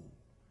pool.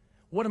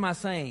 What am I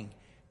saying?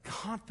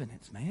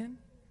 Confidence, man.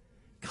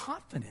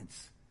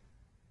 Confidence.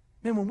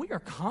 Man, when we are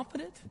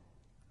confident,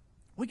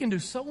 we can do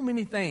so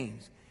many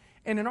things.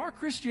 And in our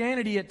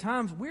Christianity at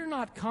times, we're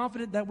not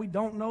confident that we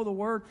don't know the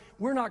Word.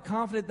 We're not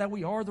confident that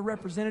we are the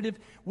representative.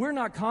 We're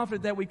not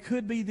confident that we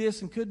could be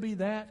this and could be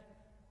that.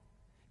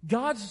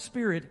 God's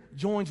Spirit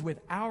joins with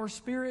our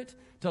spirit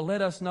to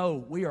let us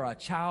know we are a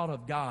child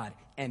of God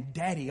and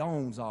Daddy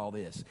owns all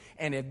this.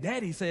 And if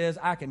Daddy says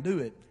I can do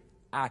it,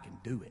 I can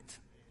do it.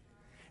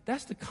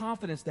 That's the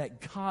confidence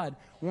that God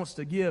wants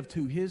to give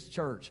to His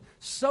church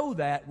so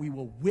that we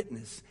will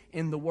witness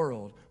in the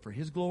world for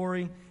His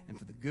glory and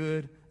for the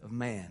good of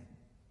man.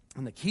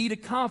 And the key to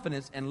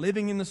confidence and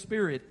living in the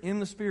Spirit,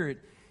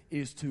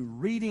 is to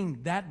reading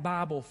that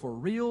Bible for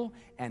real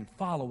and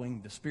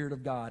following the Spirit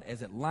of God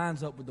as it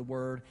lines up with the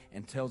Word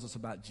and tells us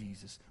about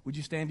Jesus. Would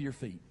you stand to your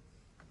feet?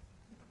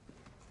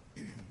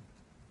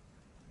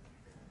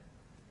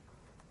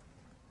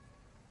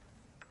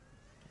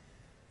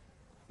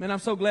 Man, I'm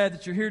so glad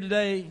that you're here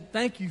today.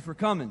 Thank you for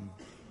coming.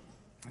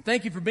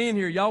 Thank you for being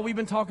here. Y'all, we've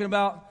been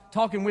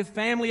talking with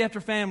family after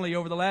family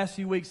over the last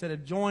few weeks that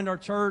have joined our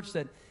church,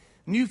 that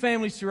new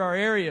families through our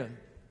area,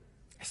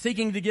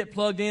 seeking to get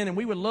plugged in, and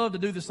we would love to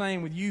do the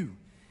same with you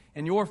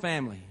and your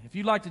family. If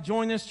you'd like to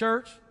join this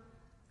church,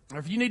 or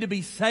if you need to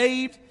be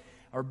saved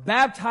or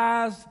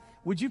baptized,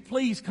 would you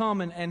please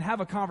come and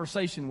have a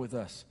conversation with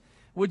us?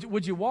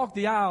 Would you walk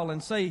the aisle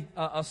and say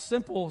a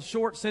simple,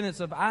 short sentence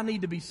of, I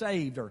need to be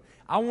saved, or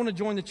I want to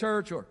join the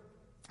church, or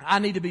I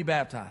need to be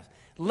baptized?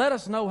 Let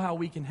us know how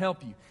we can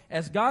help you.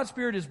 As God's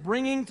Spirit is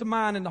bringing to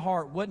mind and to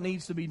heart what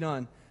needs to be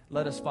done,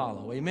 let us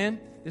follow.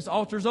 Amen? This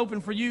altar is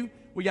open for you.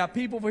 We got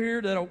people over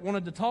here that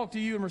wanted to talk to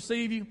you and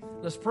receive you.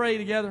 Let's pray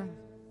together.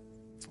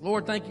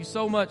 Lord, thank you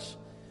so much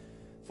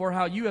for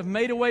how you have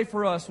made a way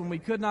for us when we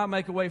could not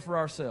make a way for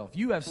ourselves.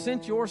 You have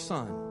sent your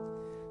Son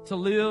to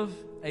live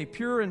a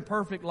pure and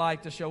perfect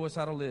life to show us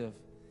how to live,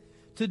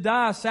 to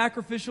die a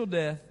sacrificial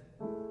death,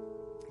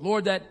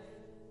 Lord, that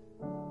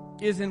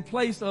is in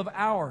place of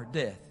our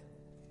death.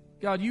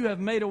 God, you have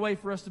made a way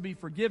for us to be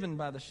forgiven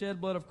by the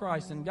shed blood of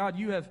Christ. And God,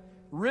 you have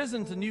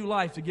risen to new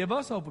life to give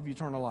us hope of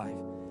eternal life.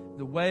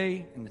 The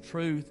way and the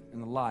truth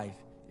and the life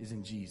is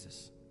in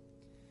Jesus.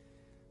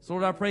 So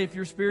Lord, I pray if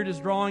your Spirit is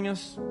drawing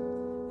us,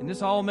 and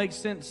this all makes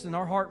sense in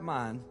our heart and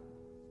mind,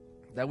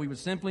 that we would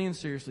simply and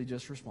seriously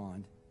just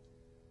respond.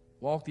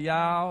 Walk the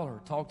aisle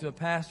or talk to a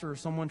pastor or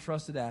someone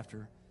trusted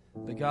after.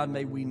 But God,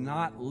 may we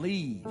not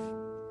leave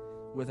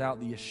without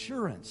the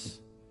assurance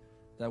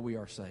that we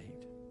are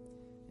saved.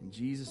 In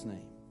Jesus'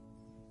 name,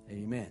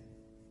 amen.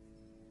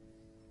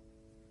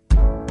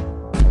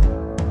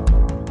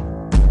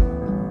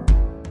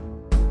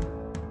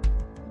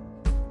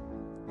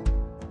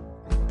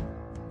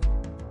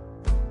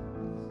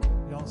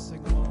 Y'all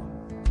sing along.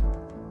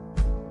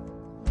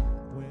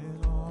 When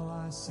all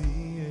I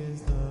see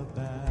is the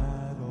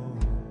battle,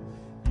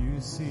 you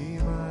see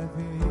my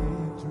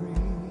victory.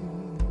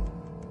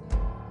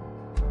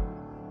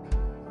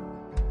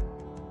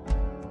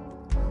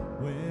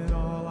 When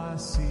all I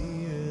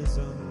see is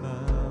a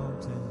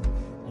mountain,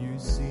 you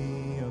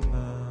see a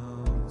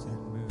mountain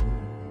move.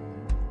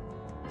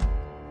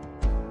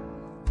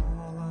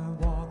 While I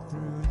walk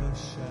through the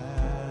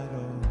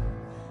shadow,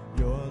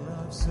 your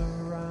love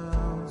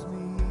surrounds me.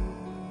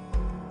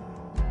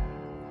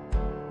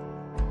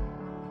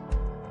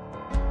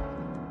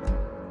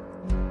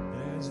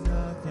 There's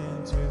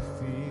nothing to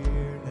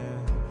fear now,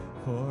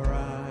 for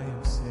I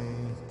am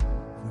safe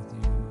with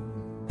you.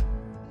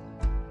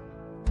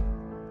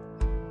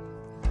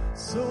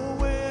 So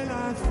when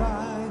I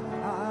fight,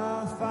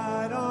 I'll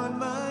fight on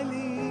my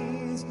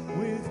knees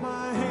with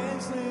my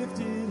hands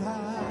lifted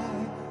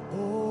high.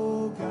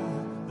 Oh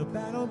God, the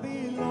battle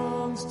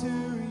belongs to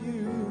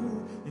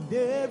you, and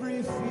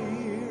every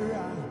fear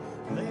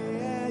I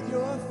lay at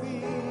your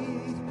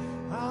feet.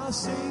 I'll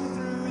sing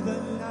through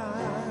the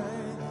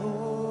night.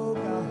 Oh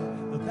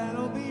God, the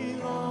battle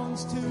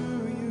belongs to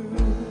you.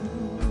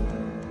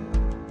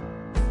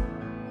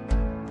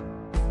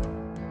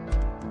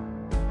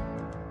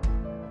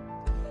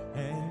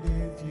 And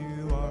if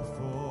you are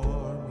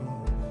for me,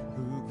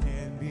 who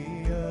can be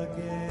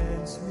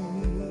against me?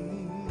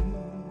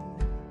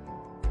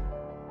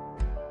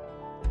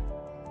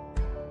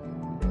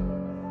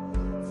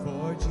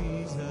 For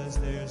Jesus,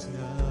 there's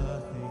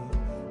nothing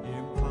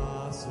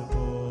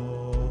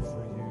impossible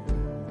for you.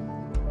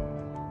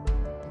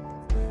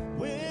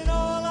 When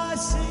all I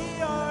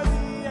see are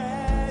the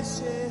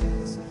ashes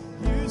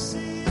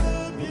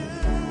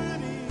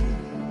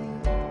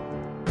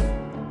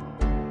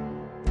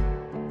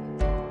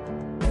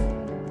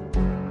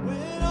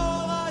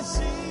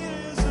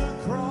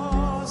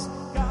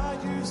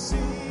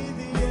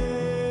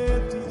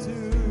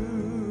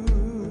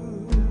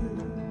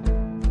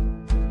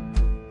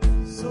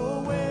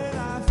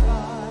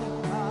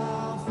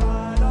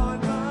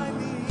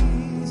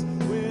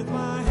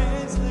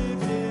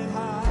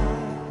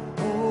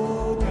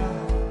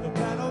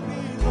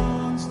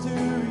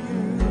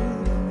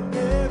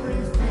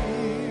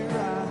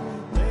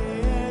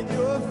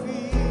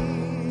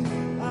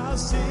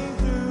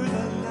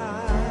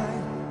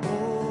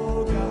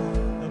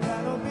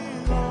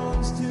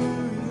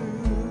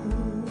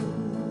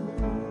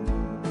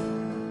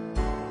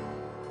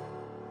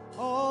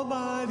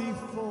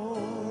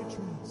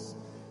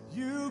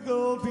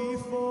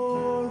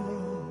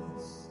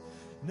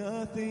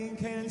Nothing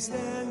can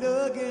stand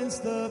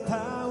against the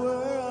power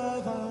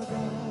of our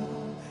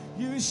God.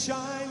 You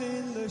shine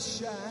in the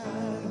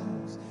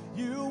shadows.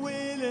 You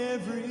win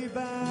every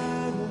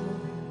battle.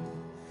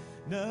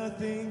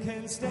 Nothing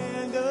can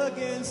stand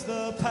against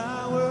the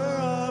power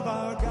of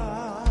our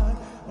God.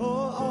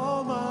 Oh,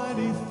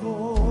 almighty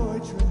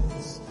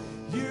fortress,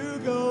 you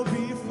go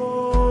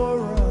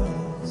before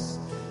us.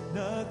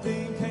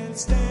 Nothing can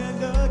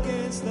stand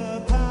against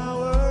the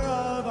power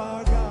of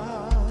our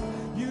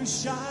God. You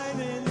shine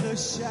in the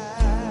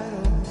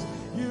shadows.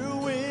 You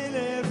win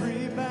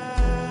every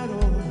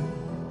battle.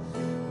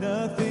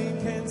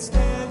 Nothing can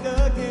stand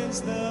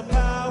against the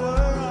power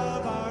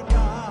of our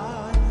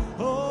God.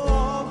 Oh,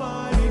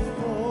 almighty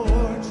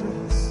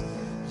fortress,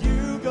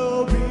 you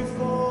go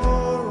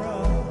before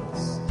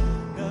us.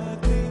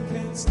 Nothing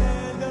can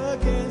stand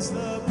against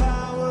the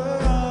power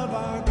of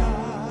our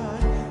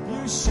God.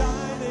 You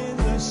shine in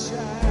the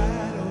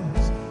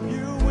shadows.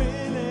 You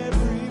win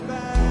every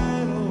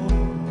battle.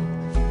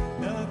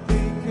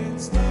 Nothing can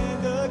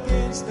stand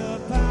against the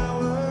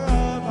power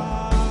of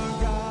our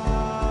God.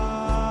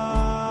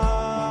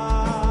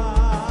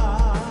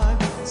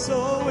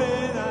 So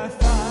when I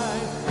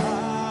fight,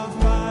 I'll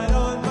fight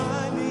on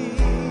my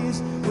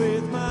knees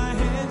with my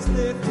hands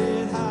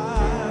lifted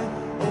high.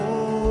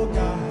 Oh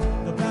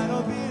God, the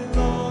battle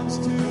belongs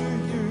to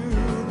you.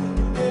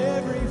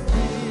 Every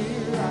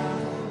fear I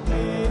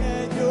lay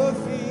at your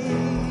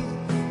feet,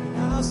 and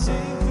I'll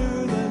sing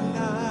through the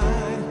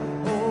night.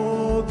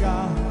 Oh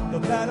God, the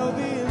battle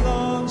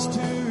belongs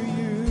to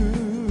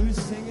you.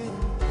 Sing it.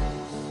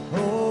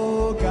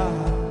 Oh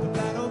God, the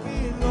battle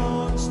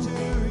belongs to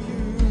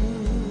you.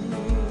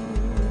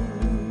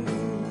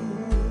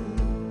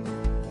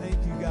 Thank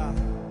you, God.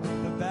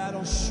 The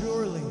battle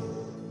surely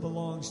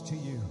belongs to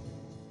you.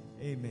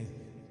 Amen.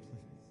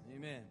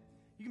 Amen.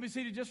 You can be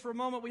seated just for a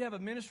moment. We have a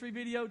ministry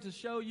video to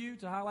show you,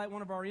 to highlight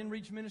one of our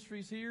in-reach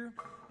ministries here.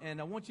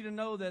 And I want you to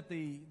know that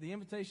the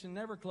invitation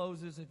never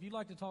closes. If you'd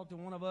like to talk to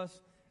one of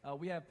us,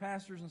 we have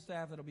pastors and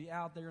staff that'll be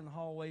out there in the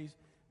hallways.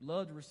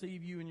 Love to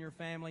receive you and your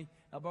family.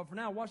 But for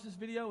now, watch this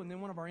video, and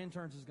then one of our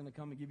interns is going to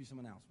come and give you some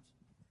announcements.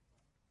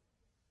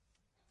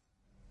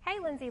 Hey,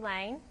 Lindsay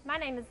Lane. My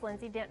name is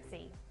Lindsay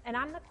Dempsey, and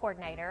I'm the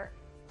coordinator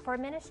for a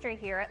ministry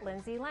here at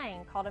Lindsay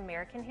Lane called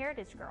American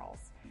Heritage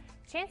Girls.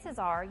 Chances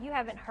are you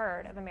haven't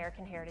heard of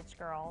American Heritage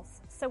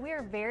Girls, so we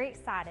are very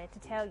excited to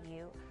tell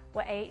you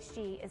what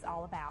AHG is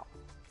all about.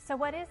 So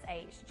what is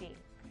AHG?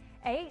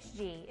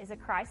 AHG is a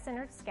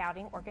Christ-centered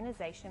scouting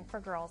organization for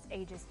girls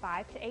ages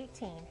 5 to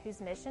 18 whose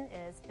mission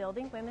is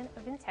building women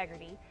of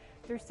integrity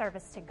through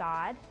service to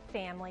God,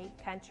 family,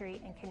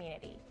 country, and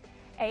community.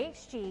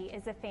 AHG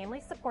is a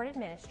family-supported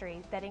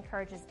ministry that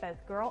encourages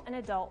both girl and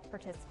adult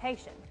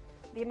participation.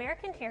 The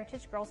American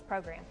Heritage Girls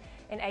program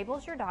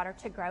enables your daughter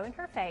to grow in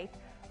her faith,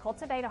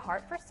 cultivate a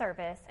heart for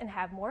service, and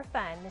have more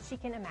fun than she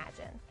can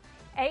imagine.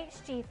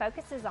 AHG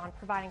focuses on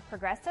providing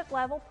progressive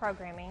level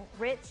programming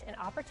rich in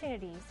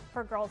opportunities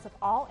for girls of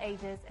all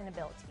ages and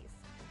abilities.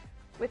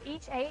 With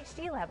each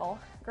AHG level,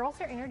 girls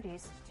are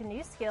introduced to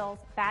new skills,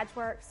 badge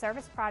work,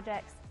 service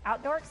projects,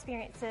 outdoor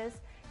experiences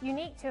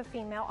unique to a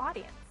female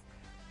audience.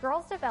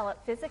 Girls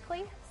develop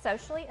physically,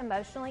 socially,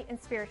 emotionally, and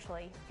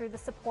spiritually through the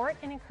support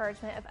and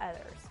encouragement of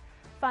others,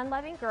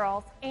 fun-loving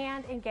girls,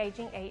 and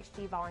engaging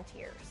AHG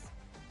volunteers.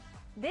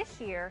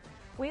 This year,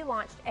 we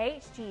launched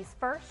AHG's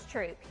first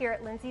troop here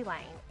at Lindsay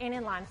Lane and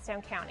in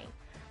Limestone County.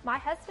 My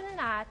husband and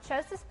I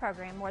chose this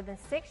program more than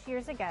 6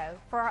 years ago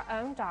for our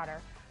own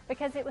daughter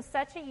because it was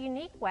such a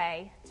unique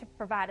way to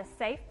provide a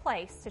safe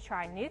place to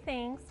try new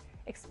things,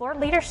 explore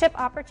leadership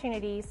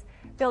opportunities,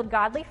 build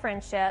godly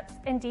friendships,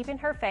 and deepen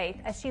her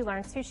faith as she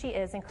learns who she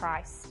is in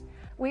Christ.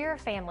 We are a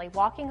family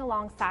walking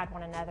alongside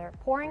one another,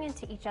 pouring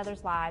into each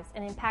other's lives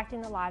and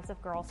impacting the lives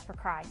of girls for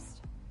Christ.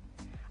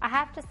 I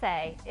have to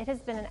say, it has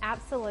been an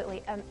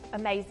absolutely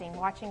amazing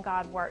watching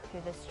God work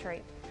through this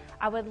troop.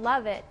 I would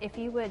love it if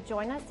you would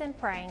join us in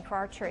praying for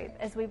our troop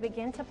as we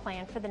begin to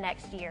plan for the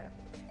next year.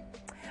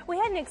 We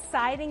had an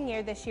exciting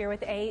year this year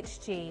with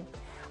AHG.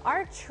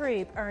 Our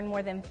troop earned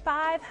more than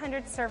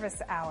 500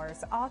 service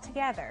hours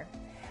altogether.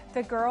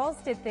 The girls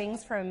did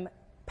things from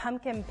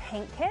pumpkin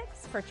paint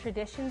kits for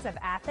Traditions of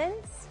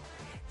Athens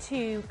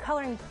to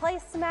coloring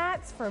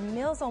placemats for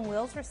Meals on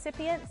Wheels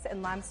recipients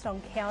in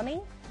Limestone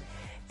County,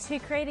 to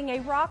creating a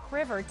rock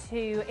river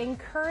to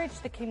encourage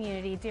the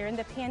community during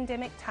the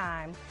pandemic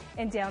time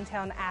in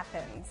downtown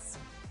Athens.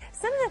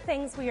 Some of the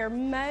things we are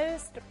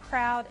most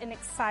proud and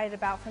excited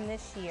about from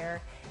this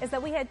year is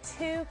that we had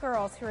 2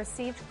 girls who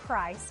received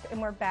Christ and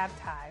were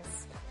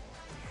baptized.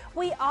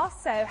 We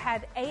also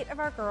had 8 of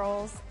our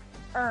girls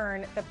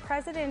earn the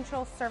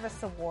Presidential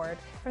Service Award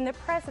from the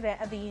President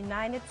of the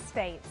United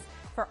States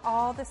for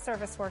all the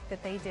service work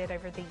that they did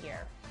over the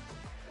year.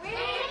 We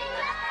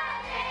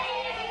love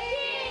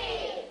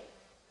AHG!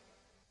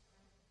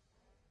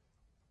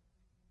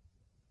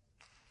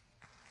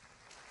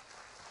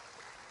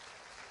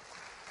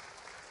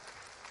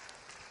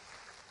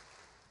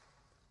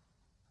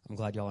 I'm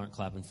glad y'all aren't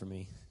clapping for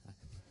me.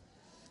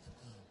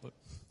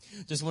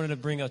 Just wanted to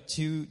bring up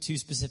two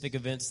specific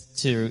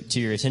events to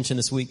your attention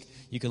this week.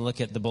 You can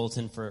look at the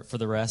bulletin for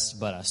the rest.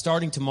 But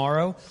starting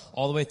tomorrow,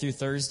 all the way through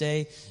Thursday,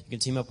 you can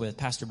team up with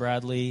Pastor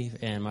Bradley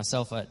and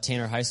myself at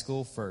Tanner High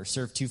School for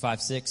Serve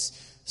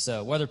 256.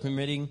 So weather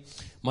permitting,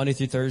 Monday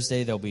through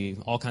Thursday, there'll be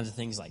all kinds of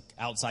things like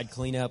outside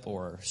cleanup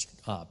or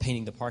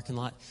painting the parking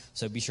lot.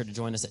 So be sure to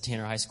join us at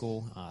Tanner High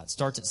School. It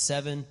starts at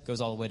 7,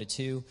 goes all the way to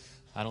 2.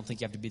 I don't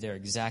think you have to be there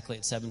exactly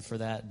at 7 for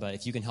that, but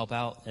if you can help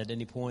out at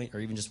any point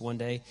or even just one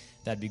day,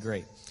 that'd be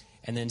great.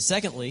 And then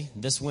secondly,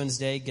 this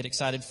Wednesday, get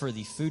excited for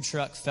the Food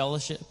Truck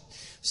Fellowship.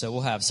 So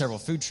we'll have several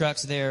food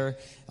trucks there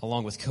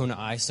along with Kona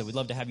Ice. So we'd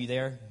love to have you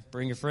there.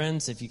 Bring your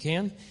friends if you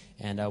can,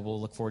 and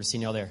we'll look forward to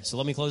seeing you all there. So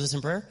let me close this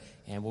in prayer,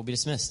 and we'll be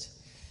dismissed.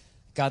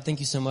 God, thank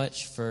you so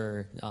much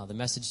for the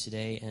message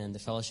today and the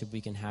fellowship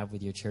we can have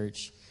with your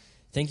church.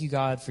 Thank you,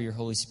 God, for your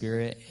Holy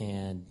Spirit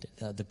and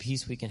the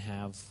peace we can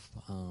have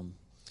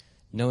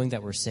knowing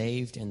that we're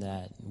saved and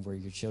that we're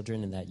your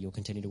children and that you'll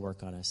continue to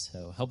work on us.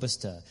 So help us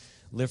to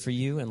live for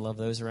you and love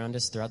those around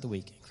us throughout the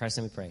week. In Christ's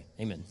name we pray.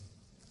 Amen.